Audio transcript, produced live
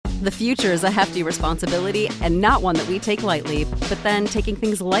The future is a hefty responsibility and not one that we take lightly, but then taking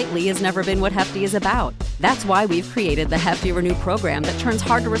things lightly has never been what Hefty is about. That's why we've created the Hefty Renew program that turns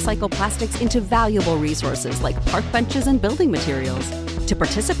hard-to-recycle plastics into valuable resources like park benches and building materials. To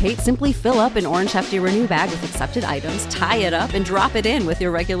participate, simply fill up an orange Hefty Renew bag with accepted items, tie it up, and drop it in with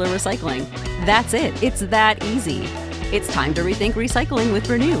your regular recycling. That's it. It's that easy. It's time to rethink recycling with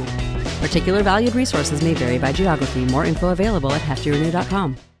Renew. Particular valued resources may vary by geography. More info available at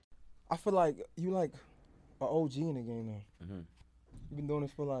heftyrenew.com. I feel like you like an OG in the game now. Mm-hmm. You've been doing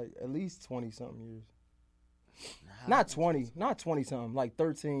this for like at least 20-something years. Not 20-something, like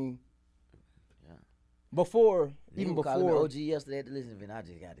 13. Yeah. Before, even before. Calling me OG yesterday at the listening event, I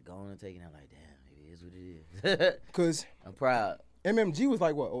just got to go on and take it. I'm like, damn, it is what it is. Because I'm proud. MMG was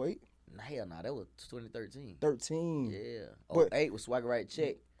like, what, 08? Hell no, that was 2013. 13. Yeah. But, 08 was Swagger Right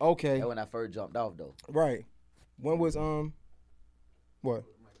Check. Okay. That's when I first jumped off, though. Right. When was, what?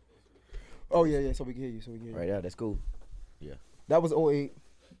 Oh, yeah, so we can hear you, Right, yeah, that's cool. Yeah. That was 08.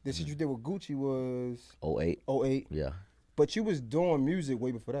 The shit you did with Gucci was? 08. 08. Yeah. But you was doing music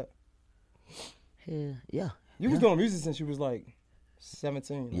way before that. Yeah. You was doing music since you was like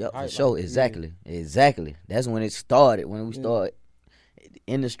 17. Yep, for sure. Exactly. Yeah. Exactly. That's when it started, when we started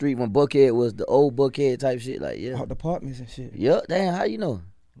in the street, when Buckhead was the old Buckhead type shit. Like, yeah. Out the apartments and shit. Yep, damn, how you know?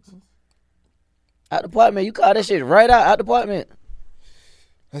 Out the apartment. You call that shit right out the apartment.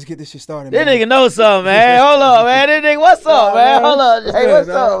 Let's get this shit started, This man. nigga know something, man. Hold up, man. This nigga, what's up, man? Hold up. Hey, what's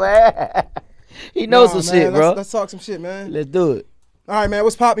up, man? He knows some shit, bro. Let's talk some shit, man. Let's do it. All right, man.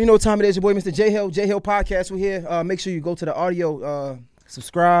 What's poppin'? You know what time it is. Your boy, Mr. J Hill Podcast. We're here. Make sure you go to the audio,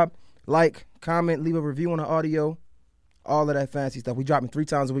 subscribe, like, comment, leave a review on the audio. All of that fancy stuff. We dropping 3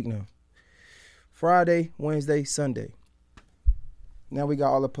 times a week now. Friday, Wednesday, Sunday. Now we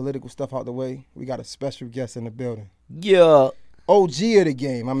got all the political stuff out the way. We got a special guest in the building. Yeah. OG of the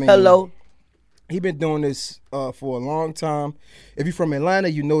game. I mean, hello. He been doing this for a long time. If you're from Atlanta,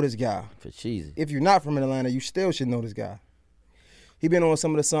 you know this guy. For cheesy. If you're not from Atlanta, you still should know this guy. He been on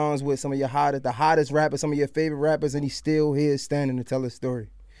some of the songs with some of the hottest rappers, some of your favorite rappers, and he's still here standing to tell his story.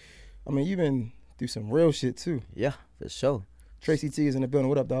 I mean, you've been through some real shit too. Yeah, for sure. TracyT is in the building.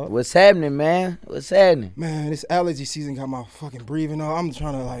 What up, dog? What's happening, man? What's happening? Man, this allergy season got my fucking breathing on. I'm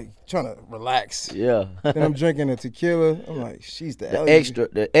trying to relax. Yeah. Then I'm drinking a tequila. I'm like, she's the allergy.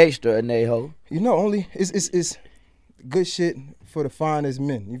 The extra anejo. You know, only it's good shit for the finest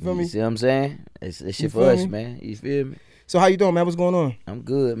men. You feel me? You see what I'm saying? It's shit for us, man. You feel me? So how you doing, man? What's going on? I'm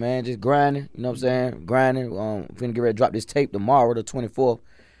good, man. Just grinding. You know what I'm saying? Grinding. Finna get ready to drop this tape tomorrow, the 24th.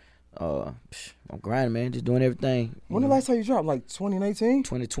 I'm grinding, man. Just doing everything. When the last time you dropped? Like 2019?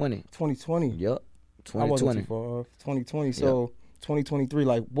 2020. 2020. Yep. 2020. I wasn't too far off. 2020. So 2023.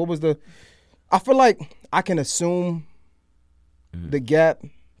 Like, what was the? I feel like I can assume the Gap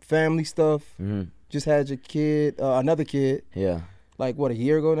family stuff. Mm-hmm. Just had your kid, another kid. Yeah. Like what, a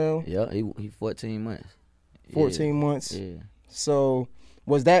year ago now? Yeah. He 14 months. 14 months. Yeah. So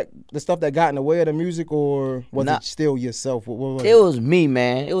was that the stuff that got in the way of the music, or was it still yourself? What was it was me,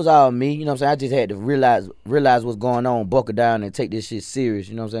 man. It was all me. You know what I'm saying? I just had to realize what's going on, buckle down, and take this shit serious.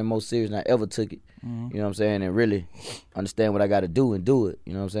 You know what I'm saying? Most serious than I ever took it. Mm-hmm. You know what I'm saying? And really understand what I got to do and do it.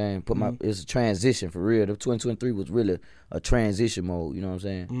 You know what I'm saying? It's a transition for real. The 2023 was really a transition mode. You know what I'm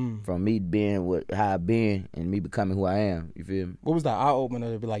saying? From me being how I've been and me becoming who I am. You feel me? What was the eye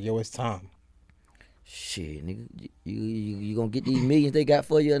opener to be like, yo, it's time? Shit, nigga, you gonna get these millions they got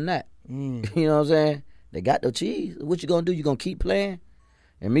for you or not? You know what I'm saying? They got the cheese. What you gonna do? You gonna keep playing?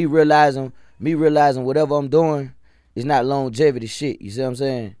 And me realizing whatever I'm doing is not longevity shit. You see what I'm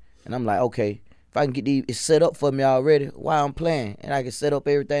saying? And I'm like, okay, if I can get these, it's set up for me already. Why I'm playing, and I can set up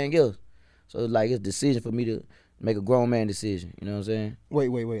everything else. So it's like it's a decision for me to make a grown man decision. You know what I'm saying?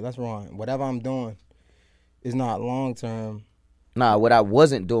 Wait, that's wrong. Whatever I'm doing is not long term. Nah, what I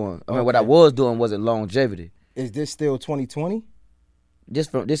wasn't doing. I mean, what I was doing wasn't longevity. Is this still 2020? This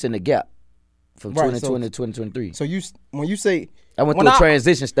in the gap from 2020 to 2023. So when you say I went through a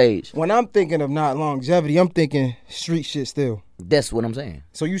transition stage. When I'm thinking of not longevity, I'm thinking street shit still. That's what I'm saying.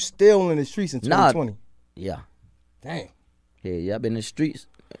 So you still in the streets in 2020? Yeah. Damn. Yeah, I've been in the streets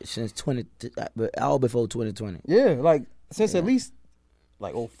since all before 2020. Yeah, like since at least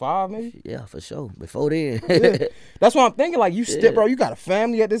like 05 maybe? Yeah, for sure. Before then. Yeah. That's what I'm thinking. Like you still, bro, you got a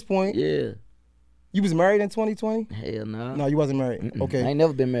family at this point. Yeah. You was married in 2020? Hell no. No, you wasn't married. Mm-mm. Okay. I ain't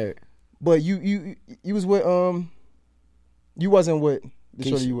never been married. But you was with you wasn't with the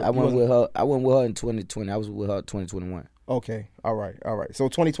shorty you I went with her. I went with her in 2020. I was with her in 2021. Okay. All right. So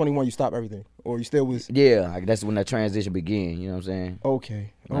 2021 you stopped everything, or you still was? Yeah, that's when that transition began. You know what I'm saying?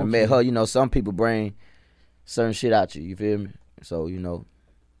 Okay. When I met her, you know, some people bring certain shit out you. You feel me? So you know,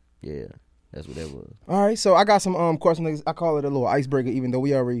 Yeah, that's what that was. All right, so I got some questions. I call it a little icebreaker, even though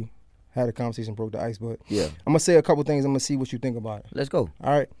we already had a conversation, broke the ice. But Yeah. I'm gonna say a couple things. I'm gonna see what you think about it. Let's go.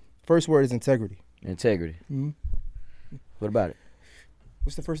 All right. First word is integrity. Integrity. What about it?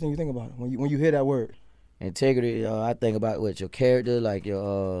 What's the first thing you think about when you hear that word? Integrity. I think about what your character, like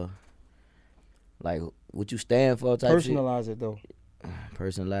your like what you stand for. Type Personalize it though. shit.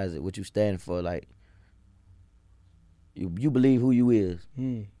 Personalize it. What you stand for. Like you believe who you is.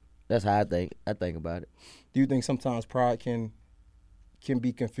 That's how I think. I think about it. Do you think sometimes pride can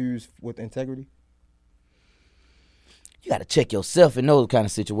be confused with integrity? You got to check yourself in those kind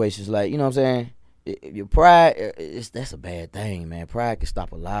of situations. Like, you know what I'm saying? Your pride, that's a bad thing, man. Pride can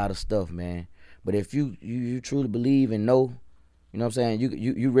stop a lot of stuff, man. But if you truly believe and know, you know what I'm saying,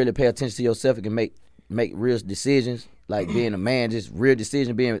 you really pay attention to yourself and can make real decisions, like being a man, just real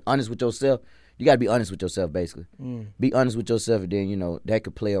decision, being honest with yourself. You got to be honest with yourself, basically. Be honest with yourself, and then, you know, that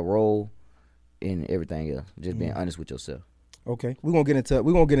could play a role in everything else, just being honest with yourself. Okay, we're gonna get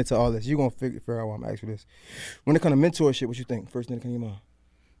into all this. You're gonna figure out why I'm asking this. When it comes to mentorship, what you think? First thing that come to your mind?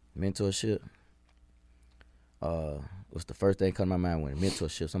 Mentorship. What's the first thing that come to my mind when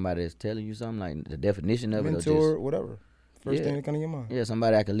mentorship? Somebody that's telling you something, like the definition of it, or Mentor, just, whatever. First thing that come to your mind. Yeah,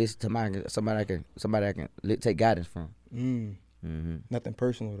 somebody I can listen to, somebody I can take guidance from. Nothing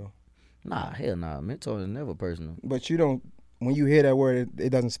personal though. Nah, hell nah. Mentor is never personal. But you don't. When you hear that word, it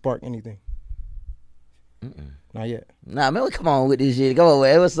doesn't spark anything. Not yet. Nah, man, come on with this shit. Come on,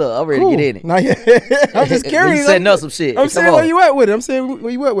 man. What's up? I'm ready to get in it. Not yet. I'm just curious. You setting up some shit. I'm saying where you at with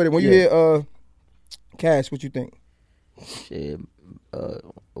it. When you hear Kash, what you think? Shit,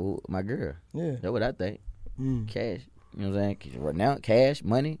 my girl. Yeah. That's what I think. Cash. You know what I'm saying? Right now, cash,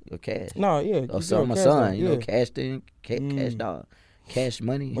 money, or cash. No, yeah. Or so my son, you know, cash thing, cash dog, cash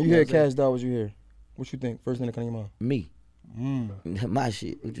money. When you hear cash dog, what you hear? What you think? First thing that come to your mind? Me. My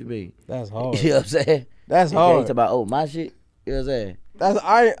shit. What you mean? That's hard. You know what I'm saying? That's you hard. Talk about my shit. You know what I'm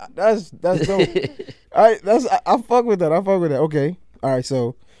saying? That's dope. All right, I fuck with that. Okay. All right,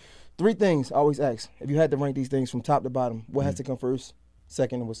 so 3 things I always ask. If you had to rank these things from top to bottom, what has to come first?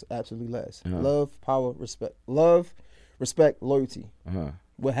 Second, and what's absolutely last? Love, power, respect. Love, respect, loyalty.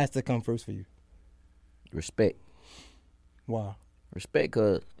 What has to come first for you? Respect. Why? Respect,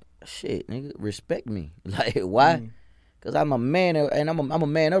 cause shit, nigga, respect me. Like why? Cause I'm a man, and I'm a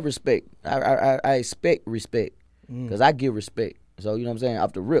man of respect. I expect respect, cause I give respect. So you know what I'm saying.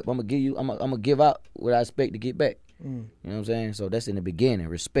 Off the rip, I'm gonna give out what I expect to get back. You know what I'm saying. So that's in the beginning,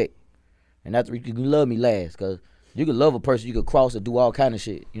 respect, and that's you can love me last, cause you can love a person, you can cross or do all kind of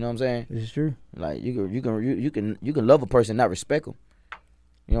shit. You know what I'm saying. It's true. Like you can love a person, and not respect them.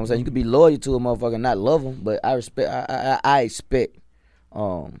 You know what I'm saying. You can be loyal to a motherfucker, and not love them, but I expect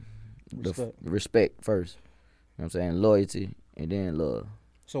the respect first. You know what I'm saying? Loyalty and then love.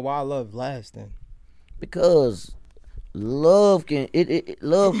 So why love last then? Because love can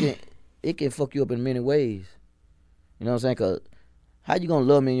fuck you up in many ways. You know what I'm saying? Cause how you gonna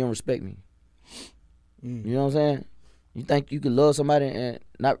love me and you don't respect me? You know what I'm saying? You think you can love somebody and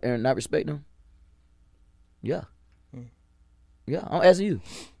not respect them? Yeah. Yeah, I'm asking you.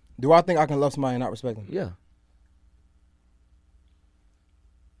 Do I think I can love somebody and not respect them? Yeah.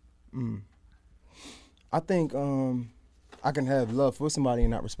 I think I can have love for somebody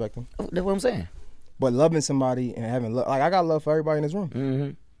and not respect them. That's what I'm saying. But loving somebody and having love, like I got love for everybody in this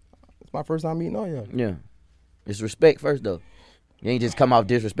room. It's my first time meeting all y'all. Yeah. It's respect first though. You ain't just come off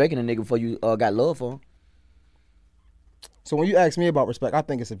disrespecting a nigga before you got love for him. So when you ask me about respect, I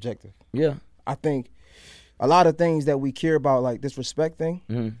think it's subjective. Yeah. I think a lot of things that we care about, like this respect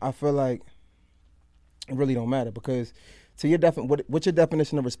thing, I feel like it really don't matter because to your what your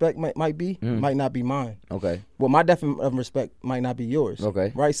definition of respect might be, might not be mine. Okay. Well, my definition of respect might not be yours.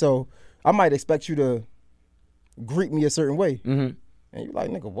 Okay. Right? So I might expect you to greet me a certain way. And you're like,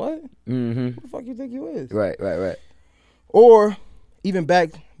 nigga, what? Who the fuck you think you is? Right. Or even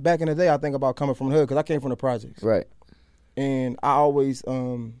back in the day, I think about coming from the hood because I came from the projects. Right. And I always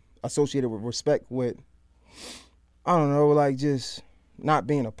associated with respect with, I don't know, like just not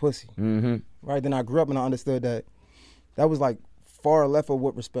being a pussy. Right? Then I grew up and I understood that was like far left of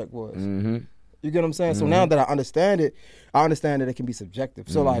what respect was. You get what I'm saying? So now that I understand it that it can be subjective.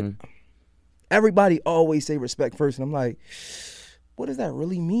 So like everybody always say respect first, and I'm like, what does that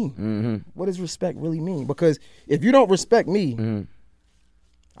really mean? What does respect really mean? Because if you don't respect me,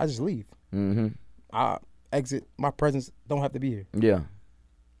 I just leave. I exit. My presence don't have to be here. Yeah.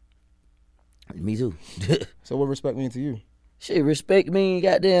 Me too. So what respect mean to you? Shit, respect mean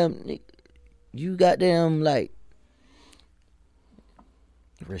you goddamn like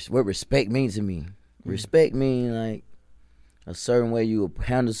what respect means to me. Respect mean like a certain way you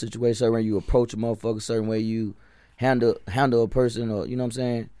handle a situation, certain way you approach a motherfucker, certain way you handle a person, or you know what I'm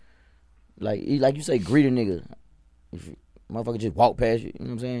saying? Like you say, greet a nigga. If motherfucker just walk past you, you know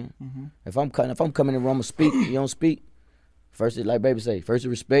what I'm saying? Mm-hmm. If I'm coming in the room and speak, you don't speak. First, like baby say, first it's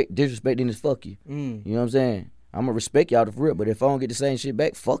respect, disrespect, then it's fuck you. You know what I'm saying? I'm gonna respect y'all for real, but if I don't get the same shit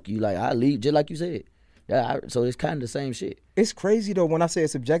back, fuck you. Like I leave, just like you said. So it's kind of the same shit. It's crazy though when I say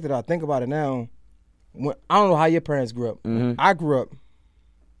it's subjective. I think about it now. I don't know how your parents grew up. Mm-hmm. I grew up.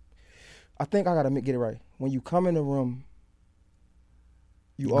 I think I gotta get it right. When you come in the room,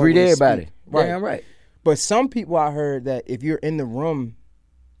 you greet everybody. Speak. Right, damn right. But some people I heard that if you're in the room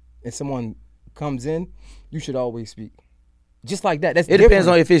and someone comes in, you should always speak. Just like that. It depends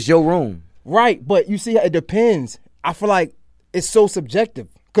on if it's your room. Right, but you see, it depends. I feel like it's so subjective.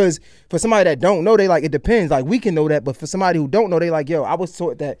 Because for somebody that don't know, they like, it depends. Like, we can know that, but for somebody who don't know, they like, yo, I was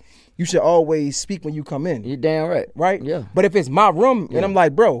taught that you should always speak when you come in. You're damn right. Right? Yeah. But if it's my room, and I'm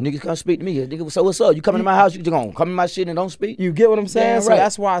like, bro. Niggas come speak to me. Nigga, so what's up? You come into my house, you just gonna come in my shit and don't speak? You get what I'm saying? Damn So right.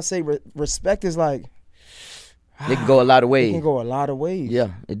 that's why I say respect is like. It can go a lot of ways. It can go a lot of ways.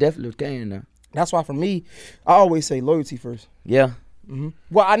 Yeah, it definitely can now. That's why for me, I always say loyalty first. Yeah. Mm-hmm.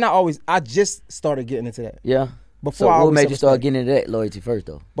 Well, I just started getting into that. Yeah. Before so what made you start getting into that loyalty first,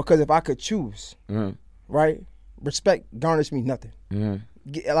 though? Because if I could choose, right, respect garnish me nothing.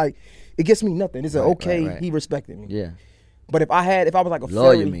 Like, it gets me nothing. It's right. He respected me. Yeah. But if I was like a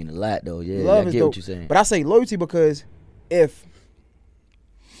loyal mean a lot, though. Yeah, love I get what you're saying. But I say loyalty because if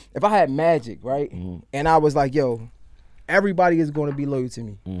I had magic, right, and I was like, yo, everybody is going to be loyal to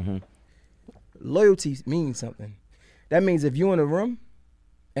me. Loyalty means something. That means if you're in a room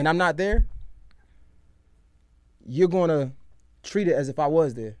and I'm not there, you're going to treat it as if I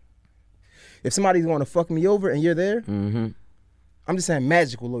was there. If somebody's going to fuck me over and you're there, I'm just saying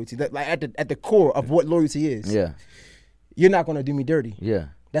magical loyalty. That, like at the core of what loyalty is. Yeah. You're not going to do me dirty. Yeah.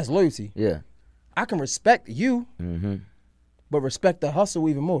 That's loyalty. Yeah. I can respect you, but respect the hustle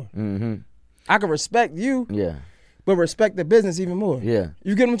even more. I can respect you, but respect the business even more. Yeah.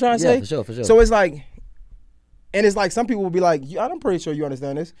 You get what I'm trying to say? Yeah, for sure. So it's like, and it's like some people will be like, I'm pretty sure you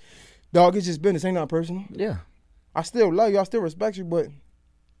understand this. Dog, it's just business. Ain't nothing personal. Yeah. I still love you. I still respect you, but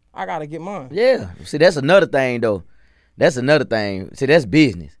I got to get mine. Yeah. See, that's another thing, though. That's another thing. See, that's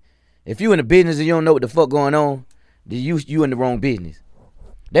business. If you in the business and you don't know what the fuck going on, then you in the wrong business.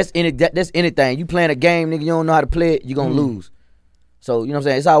 That's anything. You playing a game, nigga, you don't know how to play it, you going to lose. So, you know what I'm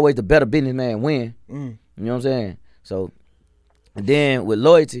saying? It's always the better businessman win. You know what I'm saying? So, and then with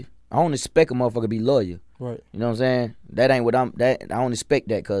loyalty, I don't expect a motherfucker to be loyal. Right. You know what I'm saying? That ain't what I don't expect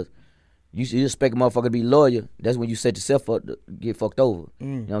that, because you expect a motherfucker to be loyal, that's when you set yourself up to get fucked over. You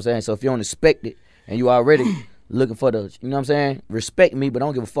know what I'm saying? So if you don't expect it and you already looking for the, you know what I'm saying? Respect me, but I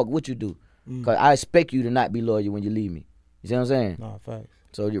don't give a fuck what you do. Because I expect you to not be loyal when you leave me. You see what I'm saying? Nah, facts.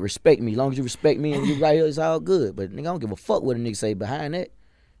 So you respect me. As long as you respect me and you right here, it's all good. But nigga, I don't give a fuck what a nigga say behind that.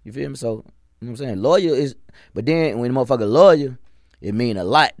 You feel me? So, you know what I'm saying? Loyal is, but then when the motherfucker loyal, it mean a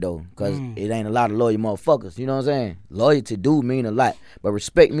lot though. Because it ain't a lot of loyal motherfuckers. You know what I'm saying? Loyalty do mean a lot. But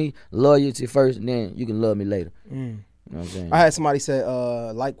respect me, loyalty first, and then you can love me later. You know what I'm saying? I had somebody say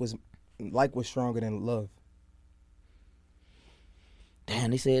like was stronger than love.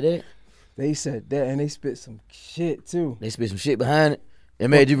 Damn, they said that? They said that, and they spit some shit too. They spit some shit behind it. It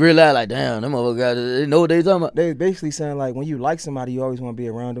made you realize, like, damn, them motherfuckers, they know what they talking about. They basically saying, like, when you like somebody, you always want to be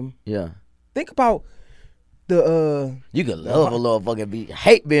around them. Yeah. Think about the you could love a motherfucker,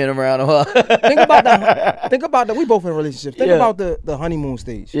 hate being around her. think about the we both in a relationship. Think about the honeymoon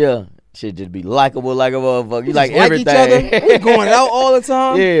stage. Yeah. Shit just be likable like a motherfucker. You like everything. Each other. We going out all the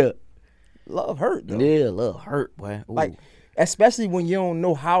time. Yeah. Love hurt though. Yeah, love hurt, boy. Ooh. Like, especially when you don't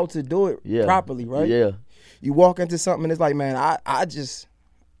know how to do it properly, right? Yeah. You walk into something and it's like, man,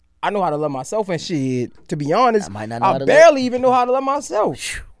 I know how to love myself, and shit, to be honest, I barely even know how to love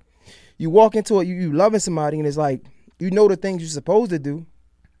myself. You walk into it, you loving somebody, and it's like, you know the things you're supposed to do,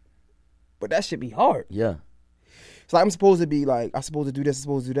 but that should be hard. Yeah. It's like I'm supposed to be like, I'm supposed to do this, I'm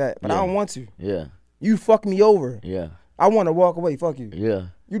supposed to do that, but I don't want to. Yeah. You fuck me over. Yeah. I want to walk away, fuck you. Yeah.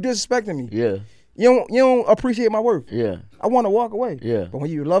 You disrespecting me. Yeah. You don't appreciate my worth. Yeah. I want to walk away. Yeah. But when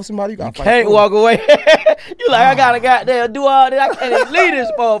you love somebody, you gotta fight. Can't walk away. You like, I gotta goddamn do all that. I can't even leave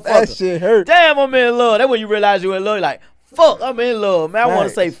this motherfucker. That shit hurt. Damn, I'm in love. That's when you realize you in love. You're like, fuck, I'm in love. Man, I want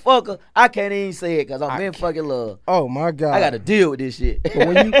to say fuck her. I can't even say it because I'm in fucking love. Oh my God. I gotta deal with this shit. But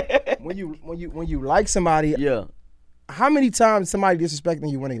when you like somebody, yeah. How many times somebody disrespecting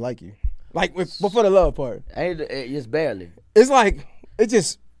you when they like you? Like before the love part. It's barely. It's like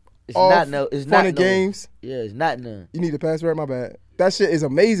it's not no. It's fun not and games. Yeah, it's not none. You need a password. My bad. That shit is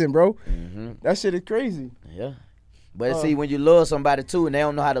amazing, bro. That shit is crazy. Yeah. But see, when you love somebody too, and they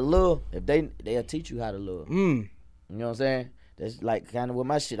don't know how to love, if they'll teach you how to love. You know what I'm saying? That's like kind of with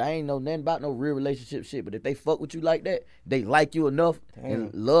my shit. I ain't know nothing about no real relationship shit. But if they fuck with you like that, they like you enough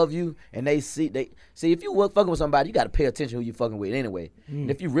and love you, and they see if you fucking with somebody, you got to pay attention who you fucking with anyway. And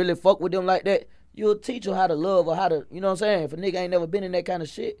if you really fuck with them like that, you'll teach them how to love or how to, you know what I'm saying? If a nigga ain't never been in that kind of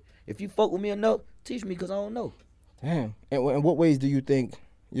shit, if you fuck with me enough, teach me because I don't know. Damn. And in what ways do you think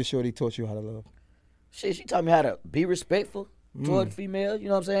your shorty taught you how to love? Shit, she taught me how to be respectful toward females. You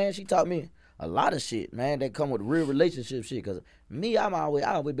know what I'm saying? She taught me a lot of shit, man, that come with real relationship shit. Cause me, I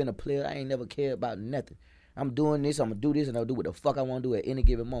always been a player. I ain't never cared about nothing. I'm doing this, I'm gonna do this, and I'll do what the fuck I want to do at any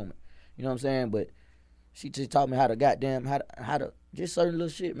given moment. You know what I'm saying? But she just taught me how to just certain little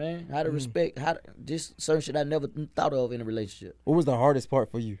shit, man. How to respect, just certain shit I never thought of in a relationship. What was the hardest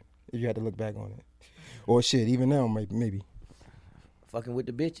part for you if you had to look back on it? Or shit, even now maybe. Fucking with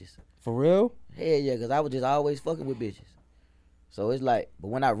the bitches. For real? Hell yeah, cause I was just always fucking with bitches. So it's like, but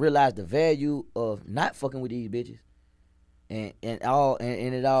when I realized the value of not fucking with these bitches, and it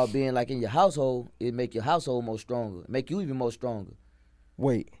all being like in your household, it make your household more stronger, make you even more stronger.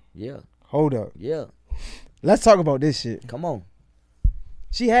 Wait. Yeah. Hold up. Yeah. Let's talk about this shit. Come on.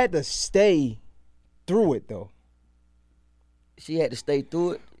 She had to stay through it though. She had to stay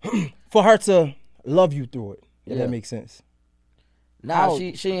through it. For her to love you through it. If that makes sense. Nah,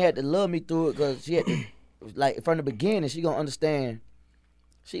 she ain't had to love me through it because she had to, like, from the beginning, she gonna understand.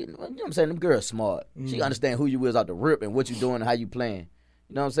 You know what I'm saying? Them girls smart. She understand who you is out the rip and what you doing and how you playing.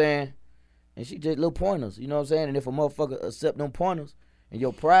 You know what I'm saying? And she just little pointers. You know what I'm saying? And if a motherfucker accept them pointers and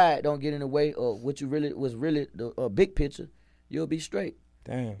your pride don't get in the way of what you really was really the big picture, you'll be straight.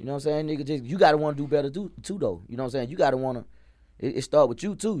 Damn. You know what I'm saying? Nigga, you gotta want to do better too though. You know what I'm saying? You gotta want to. It start with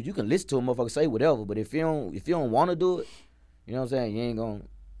you too. You can listen to a motherfucker say whatever, but if you don't want to do it, you know what I'm saying? You ain't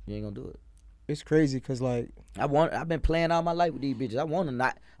gonna do it. It's crazy because like I've been playing all my life with these bitches. I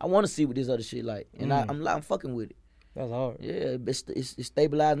want to see what this other shit like, and I'm fucking with it. That's hard. Yeah, it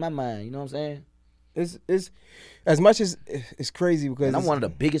stabilized my mind. You know what I'm saying? It's as much as it's crazy because and I'm one of the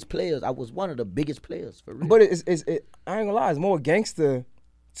biggest players. I was one of the biggest players for real. But I ain't gonna lie, it's more gangster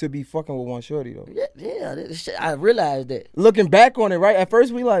to be fucking with one shorty though. Yeah. I realized that. Looking back on it, right? At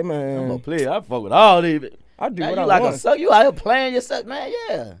first we like, man, I'm a player. I fuck with all these. I do now what you I like want. You out here playing yourself, man.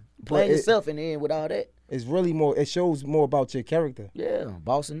 Yeah, playing But yourself in the end with all that. It's really more. It shows more about your character. Yeah,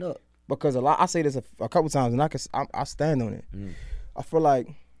 bossing up. Because I say this a couple times, and I stand on it. I feel like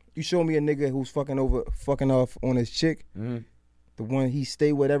you show me a nigga who's fucking off on his chick, the one he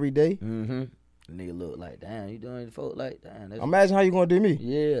stay with every day. Nigga look like, damn, you doing folk like, damn. Imagine how you gonna do me.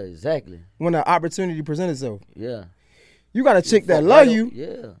 Yeah, exactly. When the opportunity presents itself. Yeah. You got a chick that love you.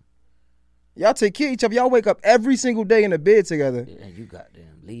 Yeah. Y'all take care of each other. Y'all wake up every single day in the bed together. Yeah, and you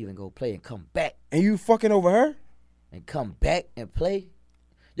goddamn leave and go play and come back. And you fucking over her? And come back and play?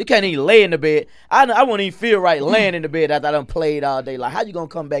 You can't even lay in the bed. I won't even feel right laying in the bed after I done played all day. Like, how you gonna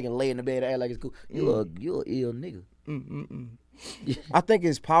come back and lay in the bed and act like it's cool? You're an ill nigga. I think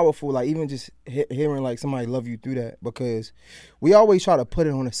it's powerful, like even just hearing like somebody love you through that, because we always try to put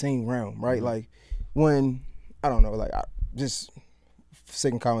it on the same realm, right? Like when, I don't know, like just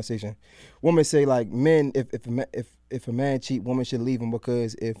second conversation, women say like men, if a man cheat, women should leave him,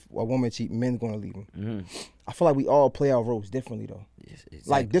 because if a woman cheat, men's gonna leave him. I feel like we all play our roles differently though. Yes, exactly.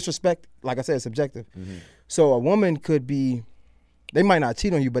 Like disrespect, like I said, is subjective. So a woman could be, they might not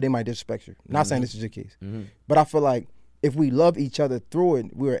cheat on you, but they might disrespect you. Not saying this is your case, but I feel like if we love each other through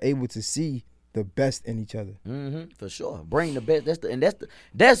it, we are able to see the best in each other. For sure, bring the best.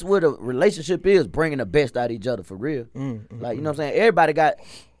 That's what a relationship is. Bringing the best out of each other for real. Like, you know what I'm saying. Everybody got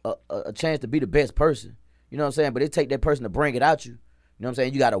a chance to be the best person. You know what I'm saying. But it take that person to bring it out you. You know what I'm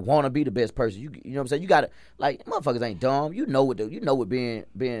saying. You gotta want to be the best person. You know what I'm saying. You gotta, like, motherfuckers ain't dumb. You know what being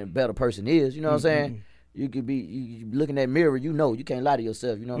a better person is. You know what I'm saying. You could be you look in that mirror. You know you can't lie to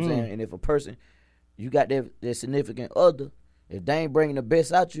yourself. You know what I'm saying. And if a person, you got that significant other, if they ain't bringing the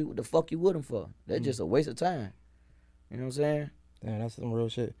best out you, what the fuck you with them for? That's just a waste of time. You know what I'm saying? Damn, that's some real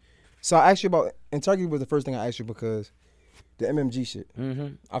shit. So I asked you about, integrity was the first thing I asked you because the MMG shit.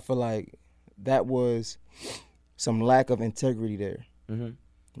 I feel like that was some lack of integrity there.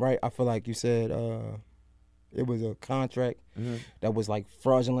 Right? I feel like you said it was a contract that was like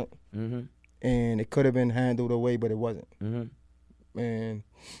fraudulent, and it could have been handled away, but it wasn't. And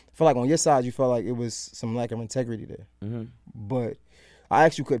I feel like on your side, you felt like it was some lack of integrity there. But I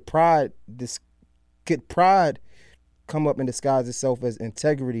asked you, could pride come up and disguise itself as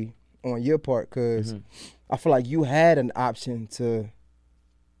integrity on your part? Because I feel like you had an option to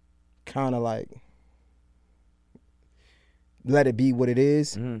kind of like let it be what it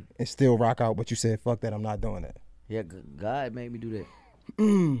is and still rock out, but you said, fuck that, I'm not doing that. Yeah, God made me do that.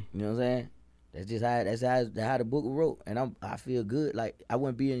 You know what I'm saying? That's just how the book was wrote, and I feel good. Like I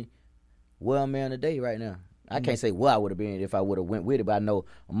wouldn't be in where I'm in today right now. I can't say where I would have been if I would have went with it, but I know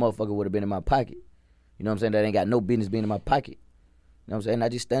a motherfucker would have been in my pocket. You know what I'm saying? That ain't got no business being in my pocket. You know what I'm saying? I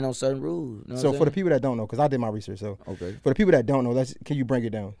just stand on certain rules. You know so for the people that don't know, because I did my research, so okay. For the people that don't know, can you break it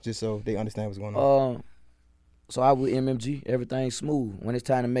down just so they understand what's going on? So I with MMG, everything smooth. When it's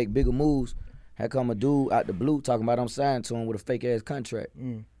time to make bigger moves, here come a dude out the blue talking about I'm signed to him with a fake ass contract.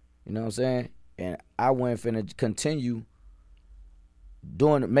 You know what I'm saying? And I wasn't finna continue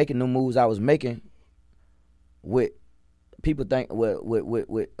making the moves I was making with people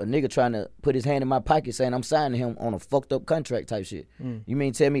with a nigga trying to put his hand in my pocket saying I'm signing him on a fucked up contract type shit. You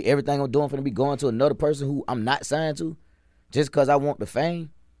mean tell me everything I'm doing finna be going to another person who I'm not signed to just because I want the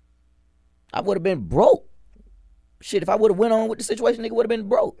fame? I would have been broke. Shit, if I would have went on with the situation, nigga would have been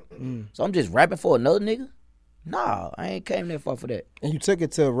broke. So I'm just rapping for another nigga? Nah, I ain't came that far for that. And you took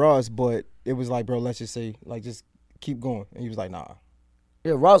it to Ross, but it was like, bro, let's just say, like, just keep going. And he was like, nah.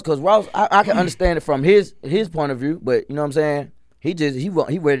 Yeah, Ross, because Ross, I can understand it from his point of view, but you know what I'm saying? He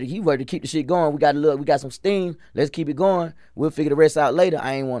ready to keep the shit going. We got some steam. Let's keep it going. We'll figure the rest out later.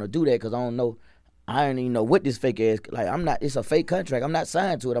 I ain't want to do that because I don't even know what this fake ass, like, it's a fake contract. I'm not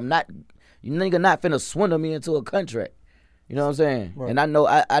signed to it. You nigga not finna swindle me into a contract. You know what I'm saying? Right. And I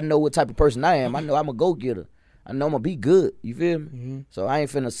know what type of person I am. I know I'm a go-getter. I know I'm gonna be good. You feel me? So I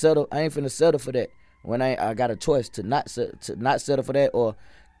ain't finna settle for that. When I got a choice to not settle for that or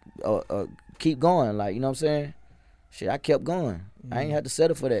keep going, like, you know what I'm saying? Shit, I kept going. I ain't had to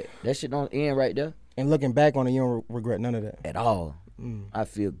settle for that. That shit don't end right there. And looking back on it, you don't regret none of that at all. I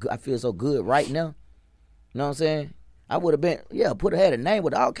feel so good right now. You know what I'm saying? I would have been, had a name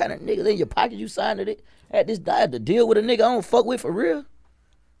with all kind of niggas in your pocket. You signed it. Had to deal with a nigga I don't fuck with for real.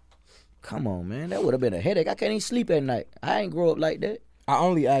 Come on, man. That would have been a headache. I can't even sleep at night. I ain't grow up like that. I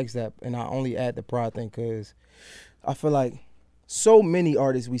only ask that, and I only add the pride thing because I feel like so many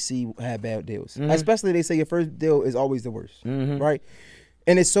artists we see have bad deals. Especially they say your first deal is always the worst, right?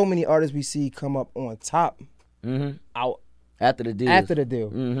 And there's so many artists we see come up on top out after the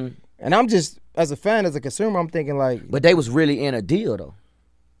deal. And I'm just, as a fan, as a consumer, I'm thinking like... But they was really in a deal, though.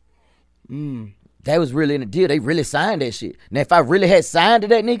 They was really in a deal. They really signed that shit. Now, if I really had signed to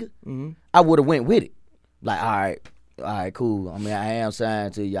that nigga, I would have went with it. Like, all right, cool. I mean, I am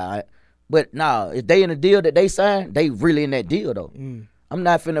signed to y'all. But nah, if they in a deal that they signed, they really in that deal, though. I'm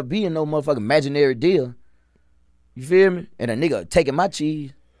not finna be in no motherfucking imaginary deal. You feel me? And a nigga taking my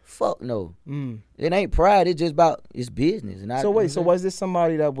cheese. Fuck no. It ain't pride. It's just about, it's business. And so wait, so was this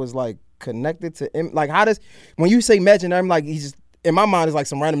somebody that was like connected to him? Like, how does, when you say imaginary, I'm like, he's just, in my mind, it's like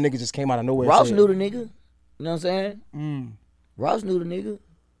some random nigga just came out of nowhere. Ross knew the nigga. You know what I'm saying? Ross knew the nigga.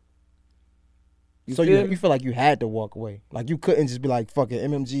 So you feel like you had to walk away. Like, you couldn't just be like, fuck it,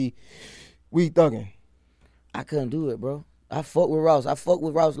 MMG, we thugging. I couldn't do it, bro. I fuck with Ross.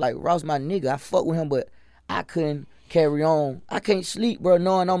 Like, Ross my nigga. I fuck with him, but I couldn't carry on. I can't sleep, bro,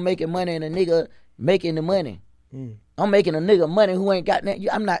 knowing I'm making money and a nigga making the money. I'm making a nigga money who ain't got that.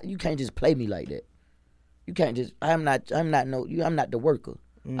 You can't just play me like that. You can't just, I'm not the worker.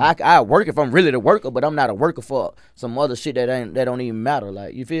 I work if I'm really the worker, but I'm not a worker for some other shit that don't even matter.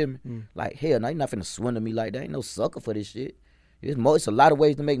 Like, you feel me? Like, hell, no, you're not finna swindle me like that. Ain't no sucker for this shit. It's a lot of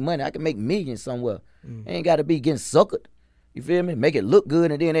ways to make money. I can make millions somewhere. Ain't gotta be getting suckered. You feel me? Make it look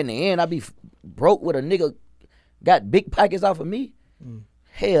good, and then in the end, I be broke with a nigga got big pockets off of me.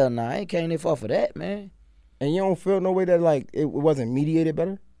 Hell nah, I ain't came that far for that, man. And you don't feel no way that, like, it wasn't mediated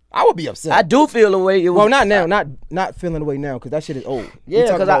better? I would be upset. I do feel the way it was. Well, not now, not feeling the way now, because that shit is old.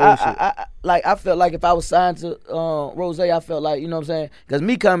 Yeah, because I felt like if I was signed to Rose, I felt like, you know what I'm saying? Because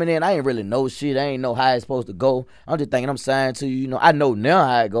me coming in, I ain't really know shit. I ain't know how it's supposed to go. I'm just thinking I'm signed to you. You know, I know now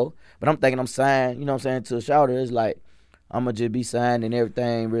how it go, but I'm thinking I'm signed, you know what I'm saying, to a shouter. It's like, I'm going to just be signed and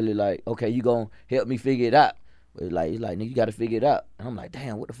everything really like, okay, you going to help me figure it out. But it's like, nigga, you got to figure it out. And I'm like,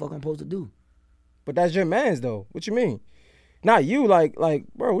 damn, what the fuck I'm supposed to do? But that's your man's, though. What you mean? Not you, like,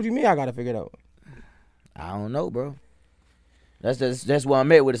 bro, what do you mean I got to figure it out? I don't know, bro. That's where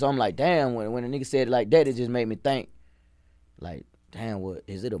I'm at with it. So I'm like, damn, when a nigga said it like that, it just made me think, like, damn, what,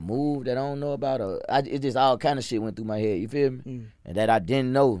 is it a move that I don't know about? Or it just all kind of shit went through my head, you feel me? And that I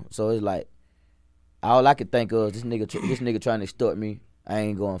didn't know. So it's like, all I could think of, this nigga trying to extort me, I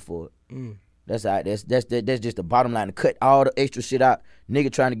ain't going for it. That's just the bottom line. To cut all the extra shit out.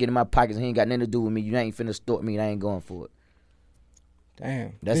 Nigga trying to get in my pockets and he ain't got nothing to do with me. You ain't finna extort me and I ain't going for it.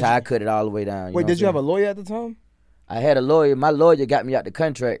 Damn. That's how I cut it all the way down. Wait, did you have a lawyer at the time? I had a lawyer. My lawyer got me out the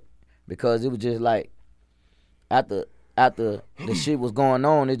contract because it was just like, after the shit was going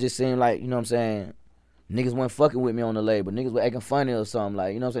on, it just seemed like, you know what I'm saying, niggas wasn't fucking with me on the label. Niggas were acting funny or something.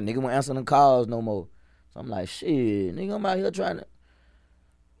 Like, you know what I'm saying? Niggas weren't answering calls no more. So I'm like, shit, nigga, I'm out here trying to.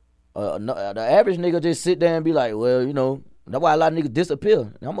 The average nigga just sit there and be like, well, you know, that's why a lot of niggas disappear.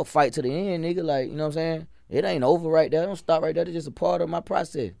 I'm gonna fight to the end, nigga. Like, you know what I'm saying? It ain't over right there. Don't stop right there. It's just a part of my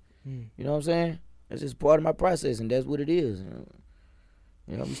process. You know what I'm saying? It's just part of my process, and that's what it is.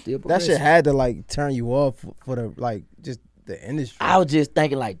 You know, we still progressing. That shit had to like turn you off for the like just the industry. I was just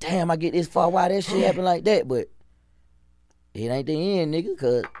thinking like, damn, I get this far. Why that shit happen like that? But it ain't the end, nigga.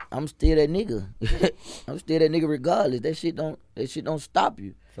 Cause I'm still that nigga. I'm still that nigga regardless. That shit don't stop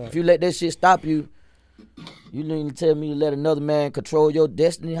you. Fact. If you let that shit stop you, you need to tell me to let another man control your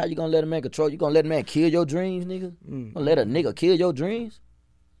destiny. How you gonna let a man control? You gonna let a man kill your dreams, nigga? Gonna let a nigga kill your dreams?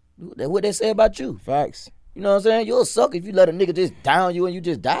 That's what they say about you. Facts. You know what I'm saying? You'll suck if you let a nigga just down you and you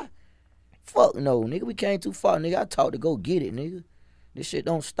just die. Fuck no, nigga. We came too far, nigga. I taught to go get it, nigga. This shit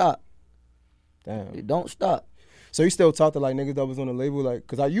don't stop. Damn. It don't stop. So you still talk to like niggas that was on the label, like,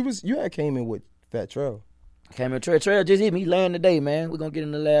 cause you had came in with Fat Trail. Came in Trail just hit me. He laying today, man. We gonna get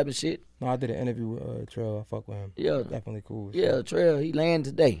in the lab and shit. No, I did an interview with Trail. I fuck with him. Yeah, definitely cool. Yeah, so. Trail. He laying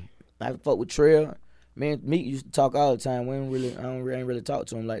today. I fuck with Trail. Man, Meek used to talk all the time. I ain't really talked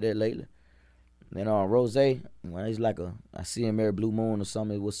to him like that lately. Then Rose, when he's like I see him every blue moon or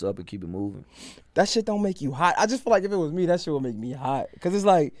something. What's up and keep it moving. That shit don't make you hot. I just feel like if it was me, that shit would make me hot. Cause it's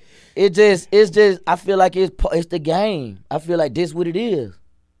like, it's just. I feel like it's the game. I feel like this what it is.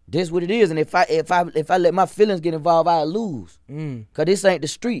 This what it is. And if I let my feelings get involved, I lose. Cause this ain't the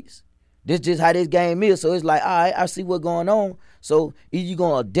streets. This just how this game is. So it's like, all right, I see what's going on. So either you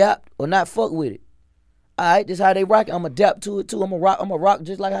gonna adapt or not fuck with it. All right, this how they rockin'. I'm adapt to it too. I'm a rock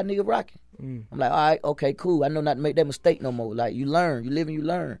just like how nigga rockin'. I'm like, all right, okay, cool. I know not to make that mistake no more. Like, you learn, you live and you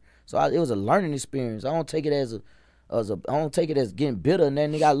learn. So it was a learning experience. I don't take it as I don't take it as getting bitter. And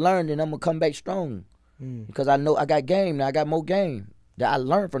then nigga, I learned and I'm gonna come back strong because I know I got game now. I got more game that I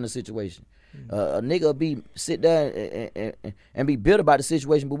learned from the situation. A nigga sit there and be bitter about the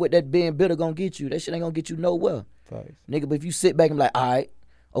situation, but what that being bitter gonna get you? That shit ain't gonna get you nowhere. Thanks. Nigga, but if you sit back and be like, all right,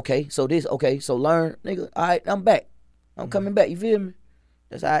 okay, so learn, nigga. All right, I'm back. I'm coming back. You feel me?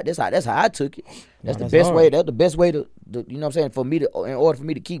 That's how I took it. That's the best way. That's the best way to you know what I'm saying, for me to, in order for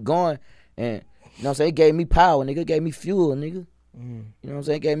me to keep going. And you know what I'm saying, it gave me power, nigga. It gave me fuel, nigga. You know what I'm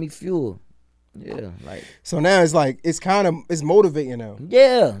saying? It gave me fuel. Yeah, like. So now it's like it's motivating now.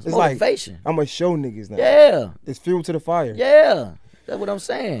 Yeah, it's motivation. Like, I'm gonna show niggas now. Yeah, it's fuel to the fire. Yeah, that's what I'm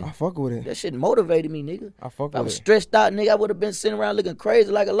saying. I fuck with it. That shit motivated me, nigga. I fuck with it. If I was stressed out, nigga, I would have been sitting around looking crazy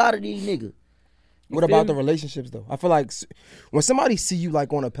like a lot of these niggas. What about the relationships though? I feel like when somebody see you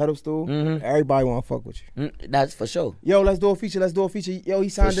like on a pedestal, everybody wanna fuck with you. That's for sure. Yo, let's do a feature. Yo, he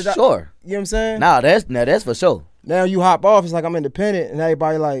signed it up. Sure. You know what I'm saying? That's for sure. Now you hop off. It's like I'm independent, and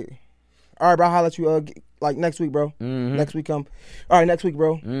everybody like, all right, bro, I'll holler at you like next week, bro. Next week come. All right, next week,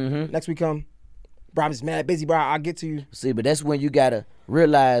 bro. Next week come. Bro, I'm just mad busy, bro. I'll get to you. See, but that's when you gotta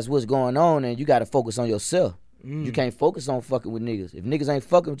realize what's going on, and you gotta focus on yourself. You can't focus on fucking with niggas. If niggas ain't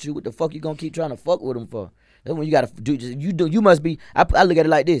fucking with you, what the fuck you gonna keep trying to fuck with them for? That's when you gotta do. You must be. I look at it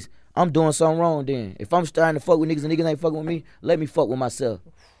like this. I'm doing something wrong. Then if I'm starting to fuck with niggas and niggas ain't fucking with me, let me fuck with myself.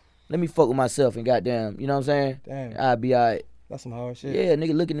 Let me fuck with myself and goddamn, you know what I'm saying? Damn. I'll be alright. That's some hard shit. Yeah,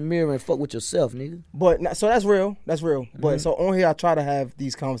 nigga, look in the mirror and fuck with yourself, nigga. But so that's real. That's real. But so on here, I try to have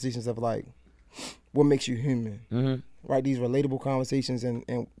these conversations of like, what makes you human? Right, these relatable conversations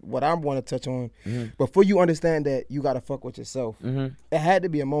and what I want to touch on. Before you understand that you gotta fuck with yourself, it had to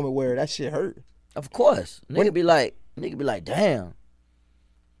be a moment where that shit hurt. Of course, nigga be like, damn.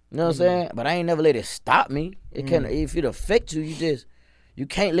 You know what I'm saying? But I ain't never let it stop me. It can, if it affect you, you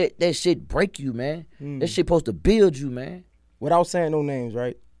can't let that shit break you, man. That shit supposed to build you, man. Without saying no names,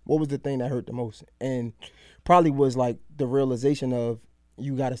 right? What was the thing that hurt the most? And probably was like the realization of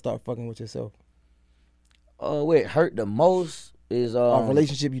you gotta start fucking with yourself. What hurt the most is a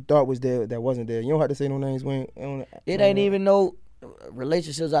relationship you thought was there that wasn't there. You don't have to say no names. It ain't even no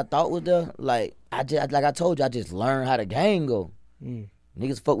relationships I thought was there. Like I told you, I just learned how the game go.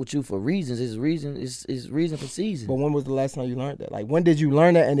 Niggas fuck with you for reasons. It's reason for season. But when was the last time you learned that? Like when did you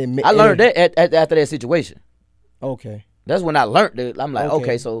learn that? And then I learned that after that situation. Okay, that's when I learned that. I'm like,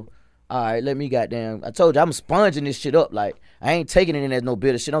 okay, so all right, let me goddamn. I told you I'm sponging this shit up. Like I ain't taking it in as no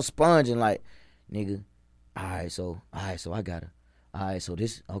bitter shit. I'm sponging like, nigga. All right, so I gotta. All right, so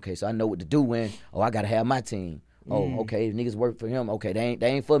this. Okay, so I know what to do when. Oh, I gotta have my team. Oh, okay, if niggas work for him. Okay, they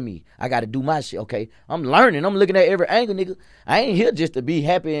ain't for me. I gotta do my shit. Okay, I'm learning. I'm looking at every angle, nigga. I ain't here just to be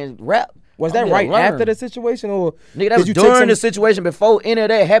happy and rap. Was that right after the situation, or nigga? That was during the situation. Before any of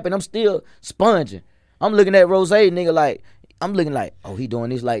that happened, I'm still sponging. I'm looking at Rose, nigga. Like I'm looking like, oh, he doing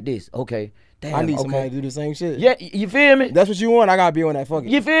this like this. Okay, Damn, I need somebody to do the same shit. Yeah, you feel me? That's what you want. I gotta be on that. Fuck it.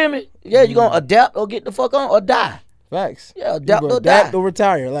 You feel me? Yeah, you gonna adapt or get the fuck on or die. Facts. Yeah, adapt or adapt die. or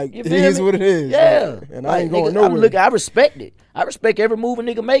retire. Like, You it feel is me? what it is. Yeah. Like, and I ain't going nigga, nowhere. I respect it. I respect every move a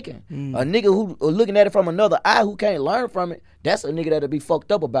nigga making. A nigga who looking at it from another eye who can't learn from it, that's a nigga that'll be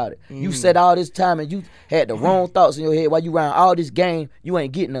fucked up about it. You said all this time and you had the wrong thoughts in your head while you around all this game, you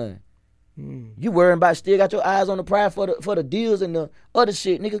ain't getting none. You worrying about still got your eyes on the prize for the deals and the other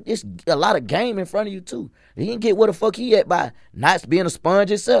shit, nigga. It's a lot of game in front of you too. He didn't get where the fuck he at by not being a sponge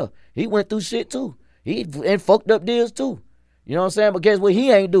himself. He went through shit too. He and fucked up deals too. You know what I'm saying? But guess what?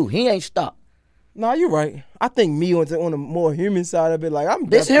 He ain't do. He ain't stop. Nah, you're right. I think me on the more human side of it, like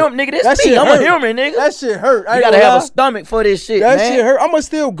This him, nigga. This me. I'm a human, nigga. That shit hurt. You gotta have a stomach for this shit, that man. shit hurt. I'ma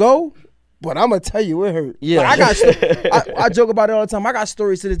still go, but I'ma tell you it hurt. Yeah. Like, I joke about it all the time. I got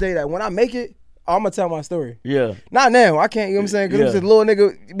stories to this day that when I make it, I'ma tell my story. Yeah. Not now. I can't. You know what I'm saying? Because I'm just a little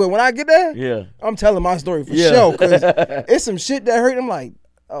nigga. But when I get there, Yeah. I'm telling my story for sure. Because it's some shit that hurt. I'm like,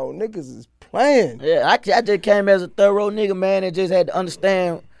 oh, niggas is playing. Yeah, I just came as a thorough nigga, man, and just had to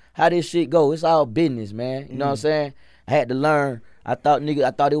understand how this shit go. It's all business, man. You know what I'm saying? I had to learn. I thought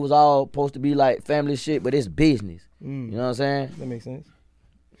it was all supposed to be like family shit, but it's business. You know what I'm saying? That makes sense.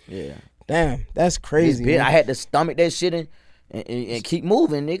 Yeah. Damn, that's crazy. Man. I had to stomach that shit and keep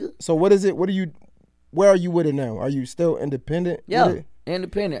moving, nigga. So what is it? Where are you with it now? Are you still independent? Yeah, with it?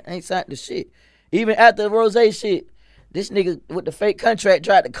 independent. Ain't signed the shit. Even after the Rose shit, this nigga with the fake contract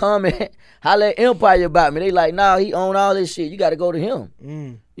tried to come and holler at Empire about me. They like, nah, he own all this shit. You got to go to him.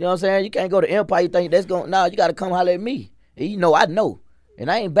 You know what I'm saying? You can't go to Empire. You think that's going? Nah, you got to come holler at me. And you know, I know, and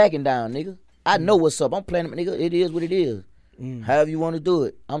I ain't backing down, nigga. I know what's up. I'm playing, nigga. It is what it is. However you want to do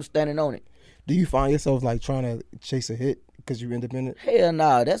it, I'm standing on it. Do you find yourself like trying to chase a hit because you're independent? Hell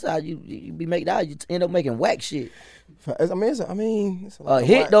nah. That's how you be making out. You end up making whack shit. It's a lot of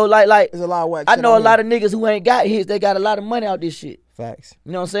Hit whack. though, like It's a lot of whack. I shit know a out lot here. of niggas who ain't got hits. They got a lot of money out this shit. Facts.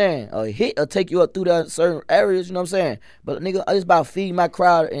 You know what I'm saying? A hit will take you up through the certain areas. You know what I'm saying? But nigga, it's about feeding my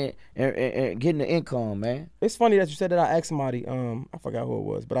crowd and getting the income, man. It's funny that you said that. I asked somebody, I forgot who it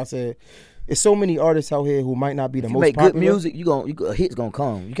was, but I said, there's so many artists out here who might not be the If you most make popular. good music, a hit's gonna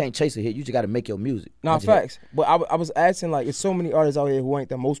come. You can't chase a hit. You just gotta make your music. Nah, That's your hit. facts. But I was asking, like, it's so many artists out here who ain't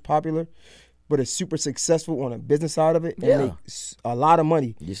the most popular, but are super successful on the business side of it and make a lot of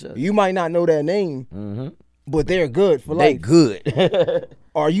money. Yes, sir. You might not know their name, but they're good for They life. good.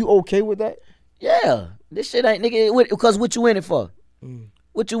 Are you okay with that? Yeah, this shit ain't nigga. Because what you in it for?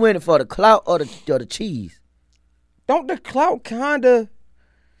 What you in it for? The clout or the cheese? Don't the clout kinda?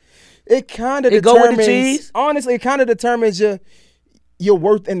 It kinda It determines. go with the cheese? Honestly, it kinda determines your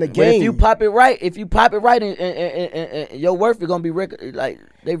worth in the But game. if you pop it right, and your worth is gonna be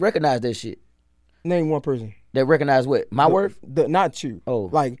they recognize that shit. Name one person. They recognize what? My worth? Not you. Oh.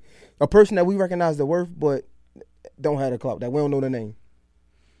 Like a person that we recognize the worth, but don't have the clout. That we don't know the name.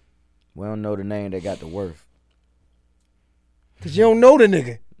 We don't know the name that got the worth. Cause you don't know the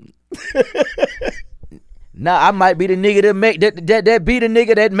nigga. Nah, I might be the nigga that make that be the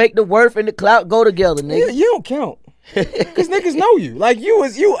nigga that make the worth and the clout go together, nigga. Yeah, you don't count. Cause niggas know you. Like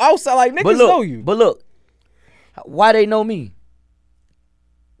you outside. Like niggas know you. But look, why they know me?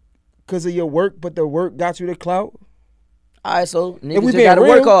 Cause of your work, but the work got you the clout. All right, so we niggas just being gotta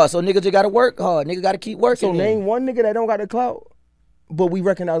real- work hard. So niggas just gotta work hard. Niggas gotta keep working. So name one nigga that don't got the clout, but we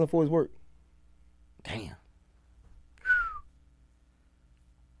recognize him for his work. Damn.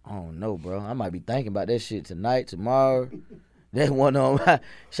 I don't know, bro. I might be thinking about that shit tonight, tomorrow. That one on my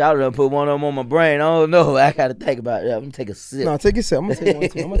shout out, put one of them on my brain. I don't know. I gotta think about that. I'm gonna take a sip. No, take a sip. I'm gonna take one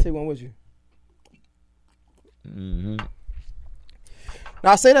too. I'm gonna take one with you.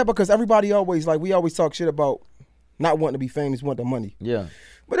 Now I say that because everybody always we always talk shit about not wanting to be famous, want the money. Yeah.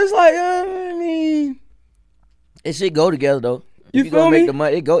 But it's like, I mean, It shit go together though. You If feel gonna me? make the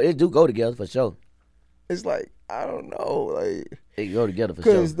money, it do go together for sure. it's like, I don't know, like, It go together for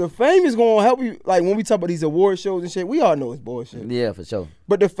sure. because the fame is gonna help you. Like when we talk about these award shows and shit, we all know it's bullshit. Yeah, for sure.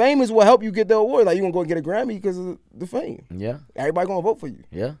 But the fame is what help you get the award. Like you gonna go get a Grammy because of the fame. Yeah. Everybody gonna vote for you.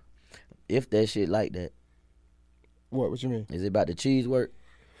 Yeah. If that shit like that. What you mean? Is it about the cheese work?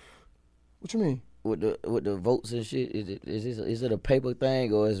 What you mean? With the votes and shit? Is it a paper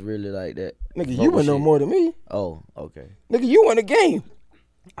thing or is it really like that? Nigga, Vote you would know shit? more than me. Oh, okay. Nigga, you won the game.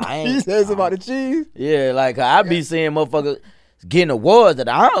 I He ain't says about the cheese. Yeah, like I be seeing motherfuckers getting awards that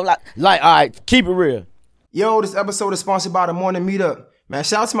I don't like all right, keep it real. Yo, this episode is sponsored by The Morning Meetup. Man,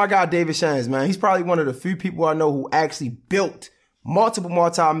 shout out to my guy David Shands, man. He's probably one of the few people I know who actually built multiple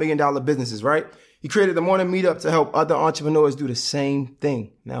multi-million-dollar businesses, right? He created The Morning Meetup to help other entrepreneurs do the same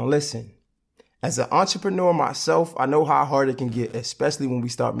thing. Now listen, as an entrepreneur myself, I know how hard it can get, especially when we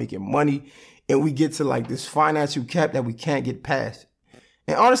start making money and we get to like this financial cap that we can't get past.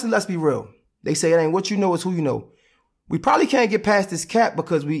 And honestly, let's be real. They say it ain't what you know, it's who you know. We probably can't get past this cap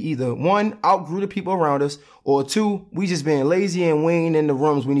because we either, one, outgrew the people around us, or two, we just being lazy and we ain't in the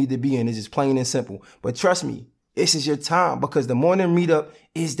rooms we need to be in. It's just plain and simple. But trust me, this is your time because the morning meetup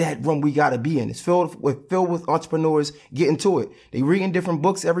is that room we gotta be in. It's filled with entrepreneurs getting to it. They reading different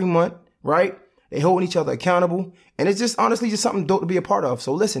books every month, right? They holding each other accountable. And it's just honestly just something dope to be a part of.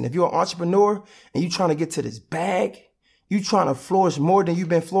 So listen, if you're an entrepreneur and you trying to get to this bag, you trying to flourish more than you've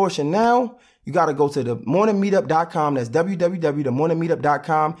been flourishing now, you got to go to themorningmeetup.com. That's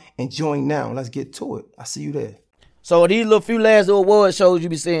www.themorningmeetup.com and join now. Let's get to it. I see you there. So these little few last award shows you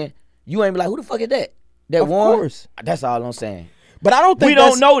be saying, you ain't be like, who the fuck is that? That one? Of course. That's all I'm saying. But I don't think we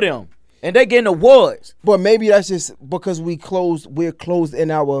don't know them. And they getting awards. But maybe that's just because we're closed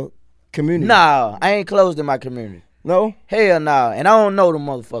in our community. Nah, I ain't closed in my community. No? Hell nah. And I don't know them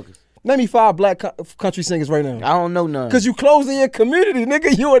motherfuckers. Name me 5 black country singers right now. I don't know none. Because you closed in your community,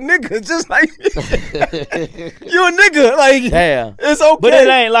 nigga. You a nigga just like me. You a nigga. Like, damn. It's okay. But it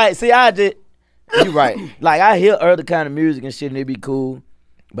ain't like, see, you right. Like, I hear other kind of music and shit and it be cool,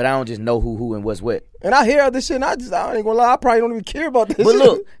 but I don't just know who and what's what. And I hear other shit and I ain't gonna lie, I probably don't even care about this But shit.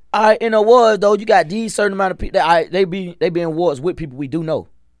 look, all right, in awards, though, you got these certain amount of people, they be in awards with people we do know.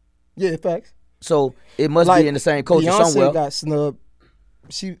 Yeah, facts. So, it must be in the same culture Beyonce somewhere. Beyonce got snubbed.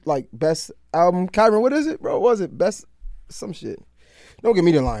 She like best album. Kyron, what is it, bro? What was it best some shit? Don't get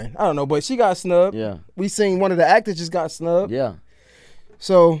me the line. I don't know, but she got snubbed. Yeah. We seen one of the actors just got snubbed. Yeah.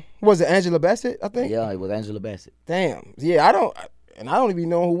 So was it Angela Bassett? I think. Yeah, it was Angela Bassett. Damn. Yeah, I don't even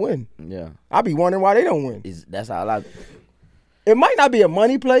know who win. Yeah. I be wondering why they don't win. That's all I. It might not be a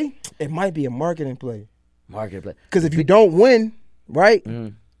money play. It might be a marketing play. Marketing play. Because if you don't win, right?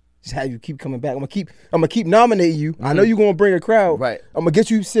 Mm-hmm. Just have you keep coming back. I'm gonna keep nominating you. Mm-hmm. I know you're gonna bring a crowd. Right. I'm gonna get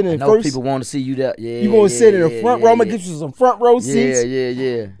you sitting in I know first. people want to see you there. Yeah. You gonna sit in the front row. I'm gonna get you some front row seats.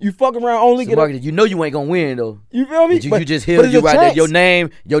 Yeah. You fuck around only get. You know you ain't gonna win though. You feel me? But you just hear you right there. Your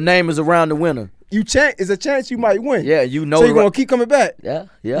name is around the winner. It's a chance you might win. Yeah, you know. So you're gonna keep coming back. Yeah.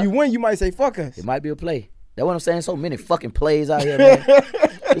 You win, you might say fuck us. It might be a play. That's what I'm saying. So many fucking plays out here, man.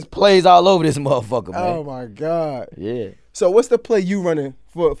 There's plays all over this motherfucker, man. Oh my God. Yeah. So what's the play you running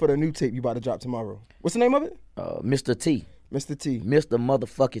for the new tape you about to drop tomorrow? What's the name of it? Mr. T. Mr. T. Mr.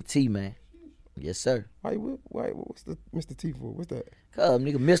 motherfucking T, man. Yes, sir. Why, what's the Mr. T for? What's that? Cause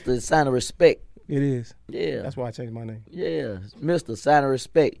nigga, Mr. is sign of respect. It is. Yeah. That's why I changed my name. Yeah. Mr. sign of